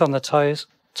light on the toes.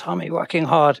 Tummy working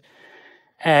hard.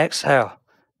 Exhale.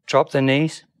 Drop the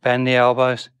knees. Bend the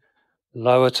elbows.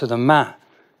 Lower to the mat.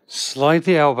 Slide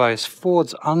the elbows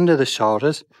forwards under the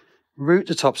shoulders. Root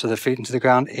the tops of the feet into the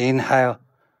ground. Inhale,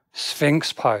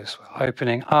 Sphinx pose,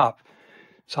 opening up.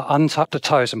 So untuck the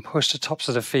toes and push the tops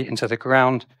of the feet into the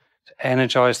ground to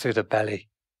energize through the belly.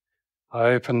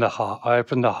 Open the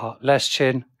heart. Less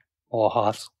chin, more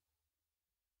heart.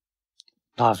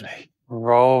 Lovely.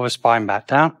 Roll the spine back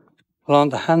down.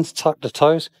 Plant the hands, tuck the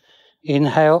toes.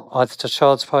 Inhale, either to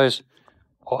child's pose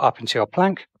or up into your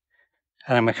plank.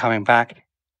 And then we're coming back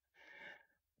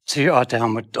to our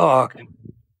downward dog.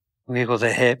 Wiggle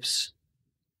the hips.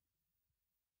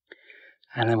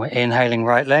 And then we're inhaling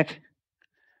right leg.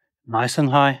 Nice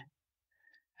and high.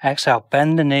 Exhale,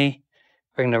 bend the knee.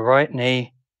 Bring the right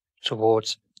knee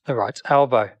towards the right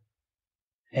elbow.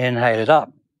 Inhale it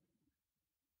up.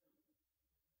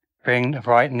 Bring the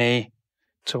right knee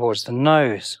towards the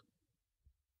nose.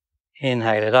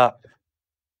 Inhale it up.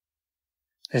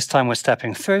 This time we're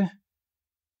stepping through.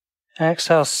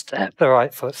 Exhale, step the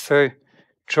right foot through.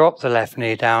 Drop the left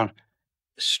knee down.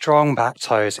 Strong back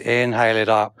toes. Inhale it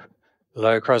up.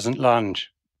 Low crescent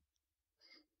lunge.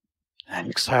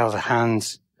 Exhale the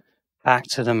hands back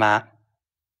to the mat.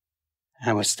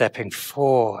 And we're stepping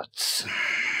forwards.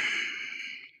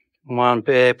 One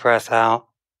big breath out.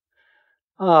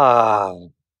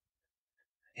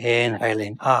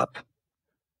 Inhaling up.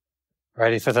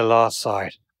 Ready for the last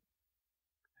side.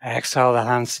 Exhale the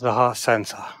hands to the heart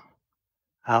center.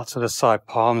 Out to the side,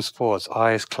 palms forwards,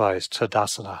 eyes closed.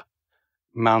 Tadasana.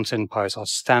 Mountain pose, or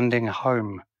standing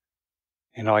home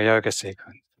in our yoga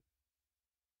sequence.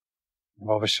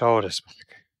 Roll the shoulders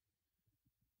back.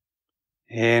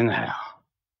 Inhale.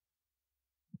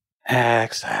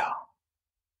 Exhale.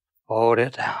 Hold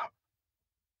it down.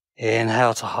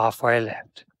 Inhale to halfway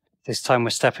lift. This time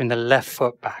we're stepping the left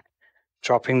foot back,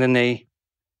 dropping the knee,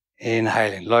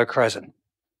 inhaling, low crescent.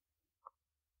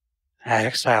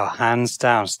 Exhale, hands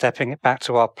down, stepping it back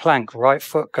to our plank. Right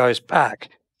foot goes back.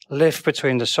 Lift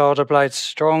between the shoulder blades,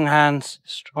 strong hands,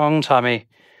 strong tummy.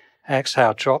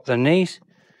 Exhale, drop the knees.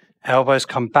 Elbows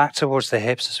come back towards the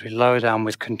hips as we lower down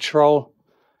with control.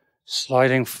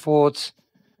 Sliding forwards.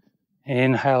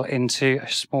 Inhale into a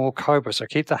small cobra. So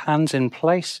keep the hands in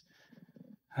place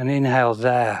and inhale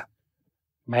there.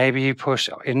 Maybe you push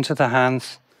into the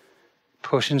hands,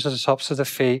 push into the tops of the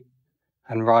feet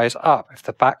and rise up. If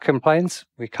the back complains,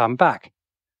 we come back.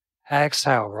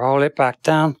 Exhale, roll it back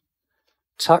down,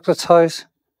 tuck the toes.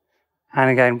 And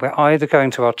again, we're either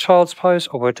going to our child's pose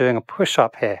or we're doing a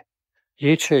push-up here.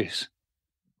 You choose.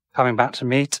 Coming back to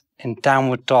meet in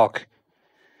downward dog.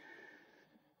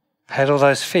 Pedal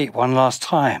those feet one last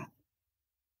time.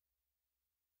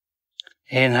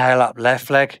 Inhale up, left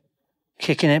leg,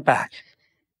 kicking it back.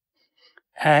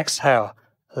 Exhale,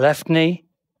 left knee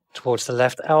towards the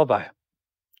left elbow.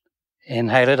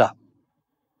 Inhale it up.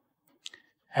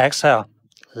 Exhale,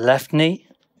 left knee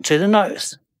to the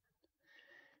nose.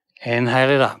 Inhale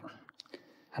it up.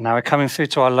 And now we're coming through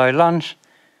to our low lunge.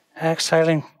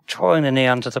 Exhaling, drawing the knee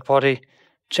under the body,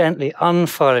 gently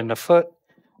unfurling the foot,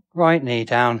 right knee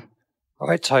down,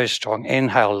 right toe strong.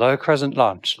 Inhale, low crescent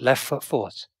lunge, left foot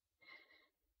forward.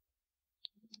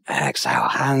 Exhale,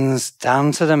 hands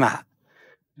down to the mat.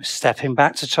 We're stepping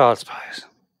back to child's pose.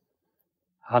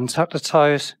 Untuck the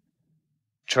toes,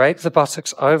 drape the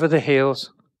buttocks over the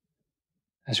heels.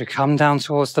 As we come down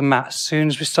towards the mat, as soon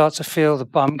as we start to feel the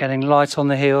bum getting light on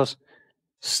the heels,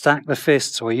 stack the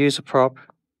fists or use a prop.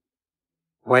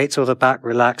 Wait till the back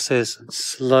relaxes and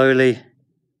slowly,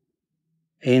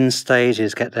 in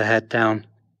stages, get the head down,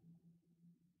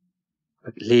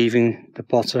 but leaving the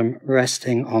bottom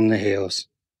resting on the heels.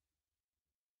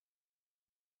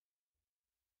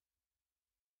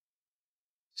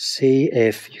 See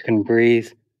if you can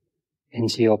breathe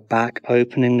into your back,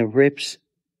 opening the ribs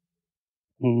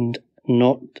and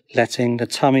not letting the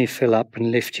tummy fill up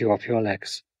and lift you up your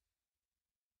legs.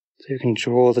 So you can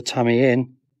draw the tummy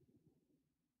in,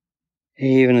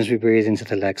 even as we breathe into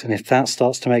the legs. And if that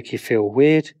starts to make you feel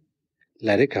weird,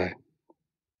 let it go.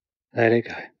 Let it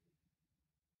go.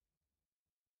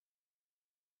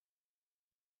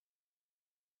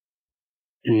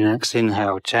 Next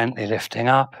inhale, gently lifting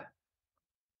up.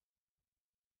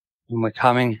 And we're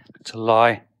coming to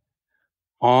lie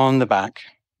on the back,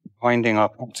 winding our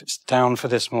practice down for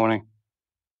this morning.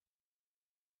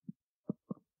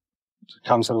 So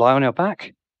come to lie on your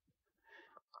back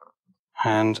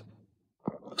and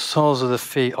soles of the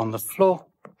feet on the floor.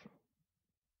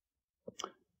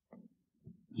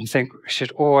 I think we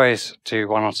should always do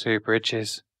one or two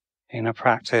bridges in a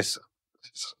practice.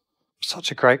 It's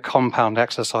such a great compound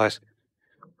exercise.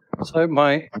 So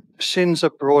my shins are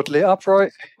broadly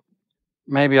upright.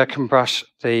 Maybe I can brush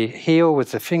the heel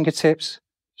with the fingertips,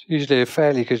 It's usually a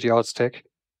fairly good yardstick.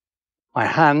 My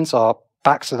hands are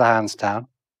backs of the hands down.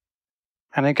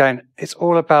 And again, it's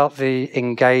all about the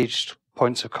engaged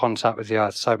points of contact with the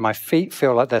earth. So my feet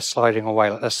feel like they're sliding away,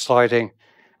 like they're sliding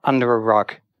under a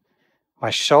rug.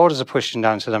 My shoulders are pushing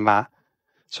down to the mat.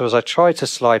 So as I try to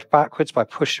slide backwards by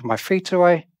pushing my feet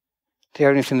away, the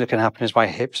only thing that can happen is my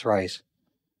hips raise.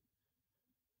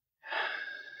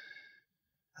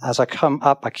 As I come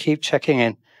up, I keep checking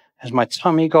in. Has my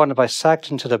tummy gone? Have I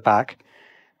sagged into the back?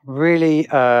 Really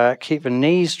keep the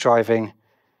knees driving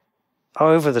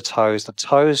over the toes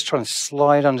trying to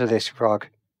slide under this rug.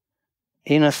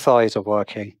 Inner thighs are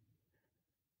working.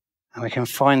 And we can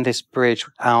find this bridge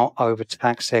without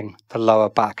overtaxing the lower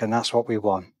back, and that's what we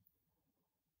want.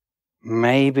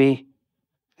 Maybe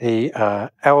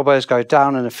the elbows go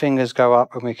down and the fingers go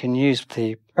up, and we can use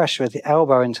the pressure of the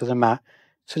elbow into the mat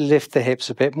to lift the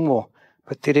hips a bit more.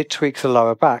 But did it tweak the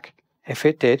lower back? If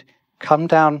it did, come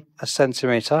down a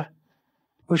centimetre,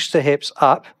 push the hips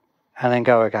up, and then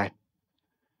go again.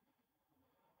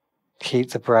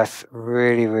 Keep the breath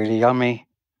really, really yummy.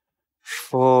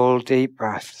 Full deep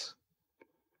breaths.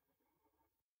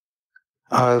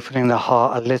 Opening the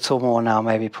heart a little more now,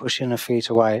 maybe pushing the feet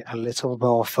away a little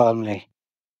more firmly.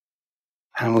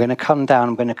 And we're going to come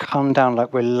down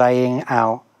like we're laying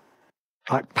out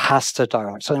like pasta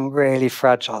dough, like something really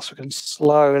fragile. So we can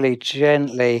slowly,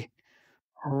 gently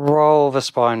roll the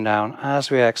spine down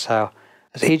as we exhale.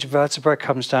 As each vertebra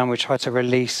comes down, we try to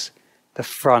release the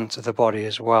front of the body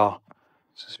as well.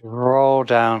 So as we roll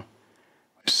down,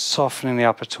 softening the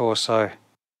upper torso,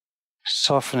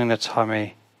 softening the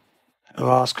tummy. The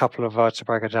last couple of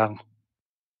vertebrae go down,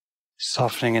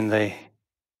 softening in the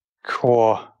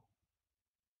core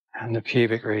and the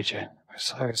pubic region. We're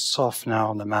so soft now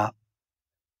on the mat.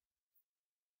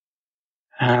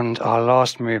 And our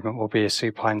last movement will be a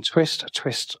supine twist, a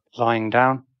twist lying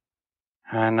down.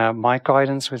 And my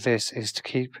guidance with this is to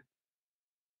keep,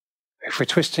 if we're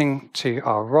twisting to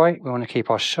our right, we want to keep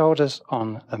our shoulders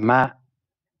on the mat,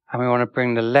 and we want to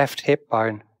bring the left hip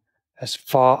bone as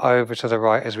far over to the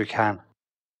right as we can.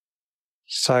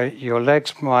 So your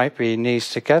legs might be knees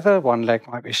together, one leg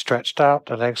might be stretched out,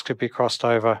 the legs could be crossed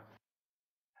over.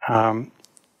 Have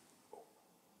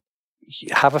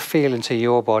a feel into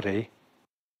your body.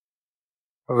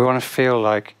 But we want to feel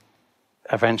like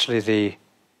eventually the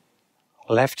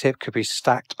left hip could be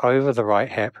stacked over the right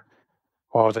hip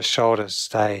while the shoulders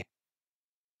stay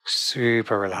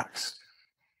super relaxed.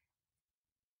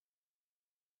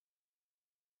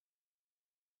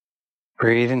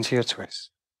 Breathe into your twist.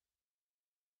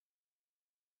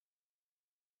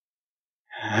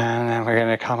 And then we're going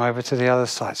to come over to the other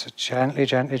side. So gently,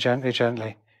 gently, gently,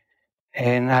 gently.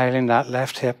 Inhaling that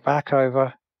left hip back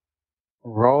over,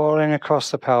 rolling across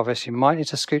the pelvis. You might need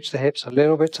to scooch the hips a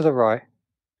little bit to the right.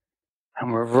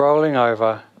 And we're rolling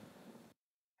over.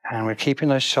 And we're keeping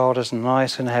those shoulders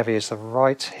nice and heavy as the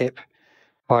right hip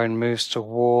bone moves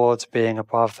towards being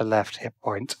above the left hip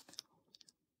point.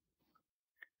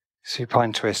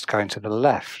 Supine twist going to the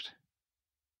left.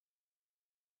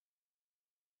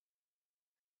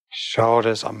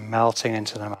 Shoulders are melting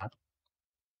into the mat.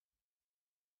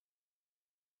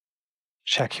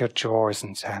 Check your jaw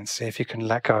isn't tense. See if you can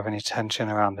let go of any tension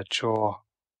around the jaw,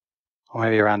 or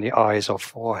maybe around the eyes or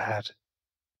forehead.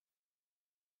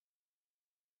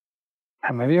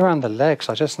 And maybe around the legs.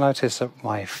 I just noticed that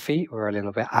my feet were a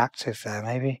little bit active there.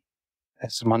 Maybe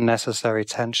there's some unnecessary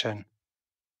tension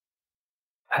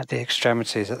at the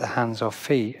extremities, at the hands or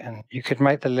feet, and you could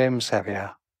make the limbs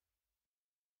heavier.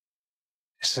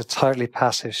 This is a totally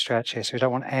passive stretch here, so we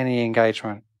don't want any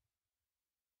engagement.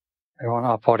 We want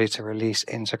our body to release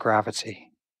into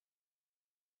gravity.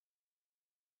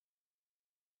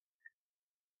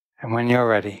 And when you're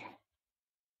ready,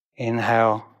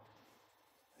 inhale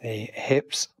the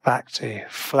hips back to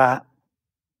flat,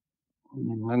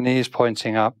 the knees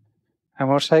pointing up, and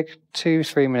we'll take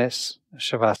 2-3 minutes of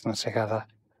Shavasana together.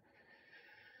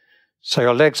 So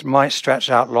your legs might stretch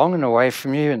out long and away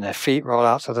from you, and their feet roll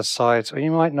out to the sides, or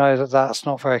you might know that that's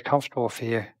not very comfortable for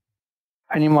you.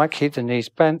 And you might keep the knees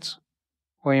bent,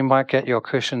 or you might get your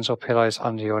cushions or pillows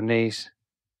under your knees.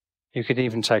 You could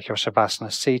even take your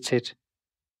Shavasana seated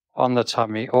on the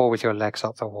tummy or with your legs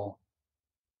up the wall.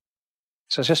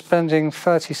 So just spending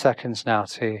 30 seconds now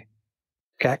to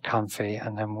get comfy,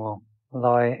 and then we'll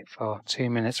lie for 2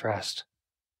 minutes rest.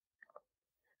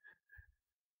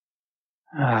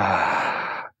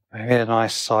 Maybe a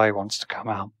nice sigh wants to come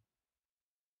out.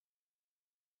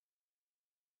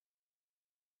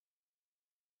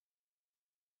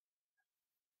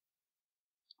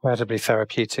 Incredibly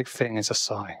therapeutic thing is a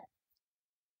sigh.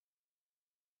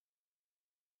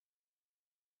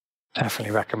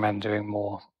 Definitely recommend doing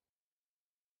more.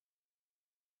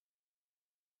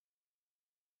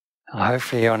 And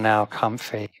hopefully you're now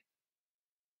comfy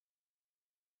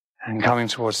and coming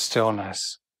towards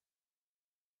stillness.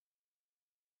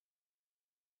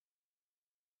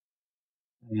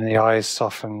 And the eyes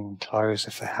soften, close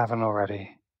if they haven't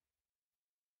already.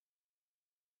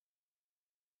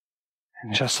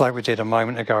 And just like we did a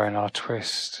moment ago in our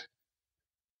twist,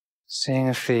 seeing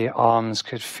if the arms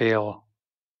could feel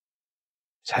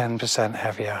 10%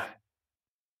 heavier.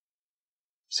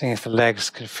 Seeing if the legs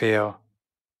could feel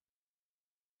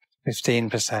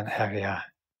 15% heavier.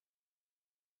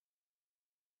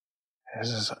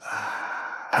 There's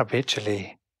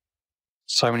habitually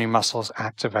so many muscles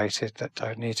activated that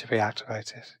don't need to be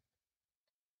activated.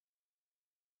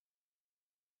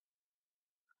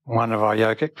 One of our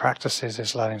yogic practices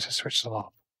is learning to switch them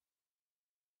off.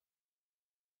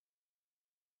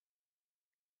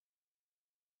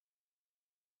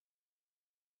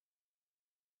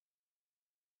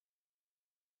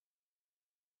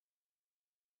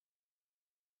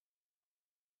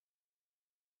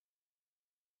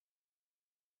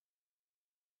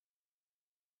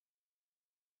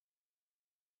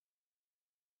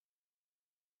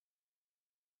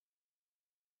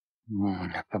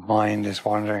 If the mind is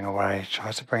wandering away,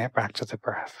 try to bring it back to the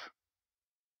breath.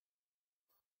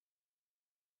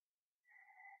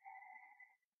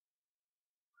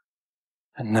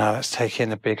 And now let's take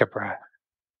in a bigger breath.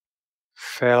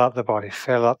 Fill up the body,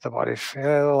 fill up the body,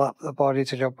 fill up the body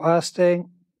till you're bursting.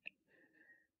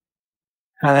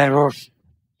 And then we'll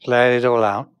let it all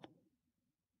out.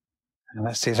 And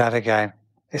let's do that again.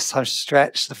 This time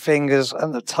stretch the fingers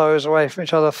and the toes away from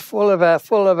each other, full of air,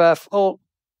 full of air, full.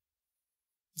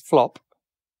 Flop.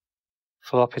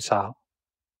 Flop it out.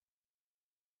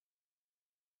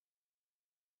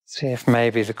 See if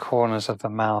maybe the corners of the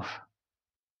mouth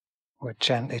would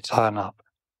gently turn up.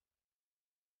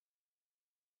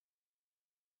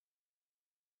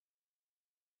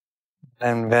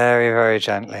 Then very, very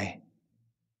gently,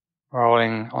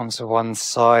 rolling onto one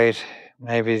side,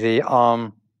 maybe the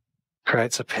arm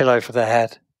creates a pillow for the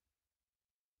head.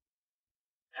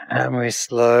 And we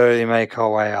slowly make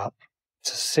our way up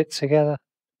to sit together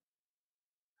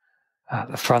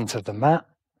at the front of the mat.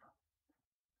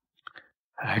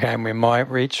 Again, we might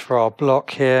reach for our block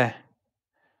here.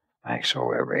 Make sure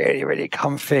we're really, really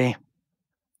comfy.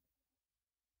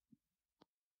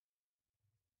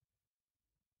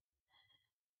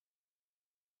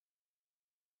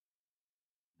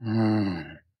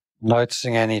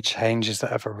 Noticing any changes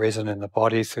that have arisen in the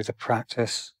body through the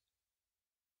practice.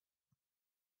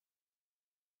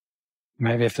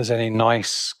 Maybe if there's any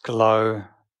nice glow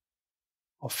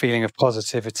or feeling of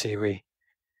positivity, we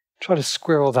try to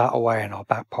squirrel that away in our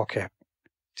back pocket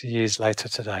to use later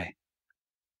today.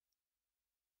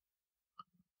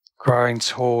 Growing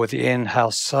tall with the inhale,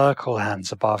 circle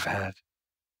hands above head.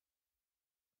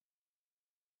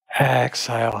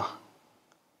 Exhale,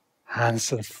 hands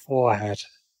to the forehead,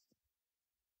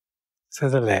 to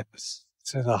the lips,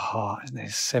 to the heart, in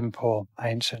these simple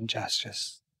ancient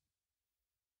gestures.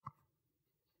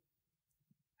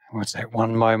 We'll take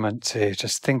one moment to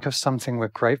just think of something we're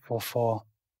grateful for,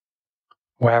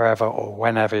 wherever or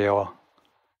whenever you're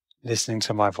listening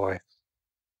to my voice.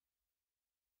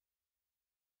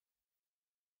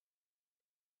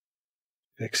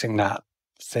 Fixing that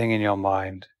thing in your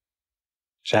mind,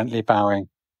 gently bowing.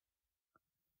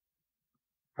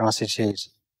 Gratitude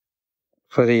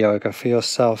for the yoga, for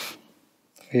yourself,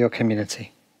 for your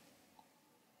community.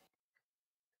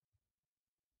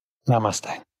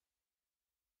 Namaste.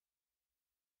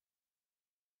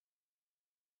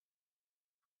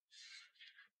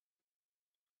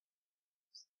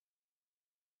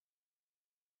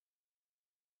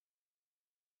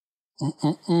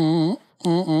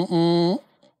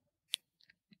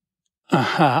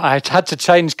 I had to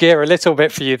change gear a little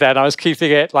bit for you then. I was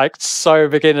keeping it like so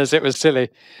beginners, it was silly.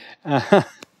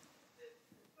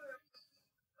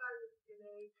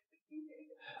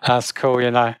 That's cool, you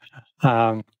know.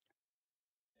 Yeah,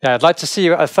 I'd like to see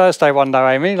you at a Thursday one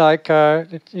day, Amy. Like,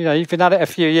 you know, you've been at it a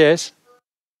few years.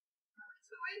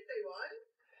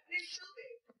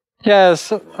 Yes,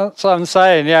 that's what I'm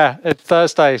saying. Yeah, it's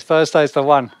Thursday. Thursday's the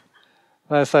one.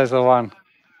 Thursday's the one.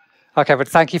 Okay, but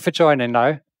thank you for joining,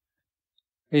 though.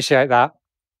 Appreciate that.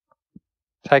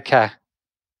 Take care.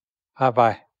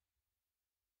 Bye-bye.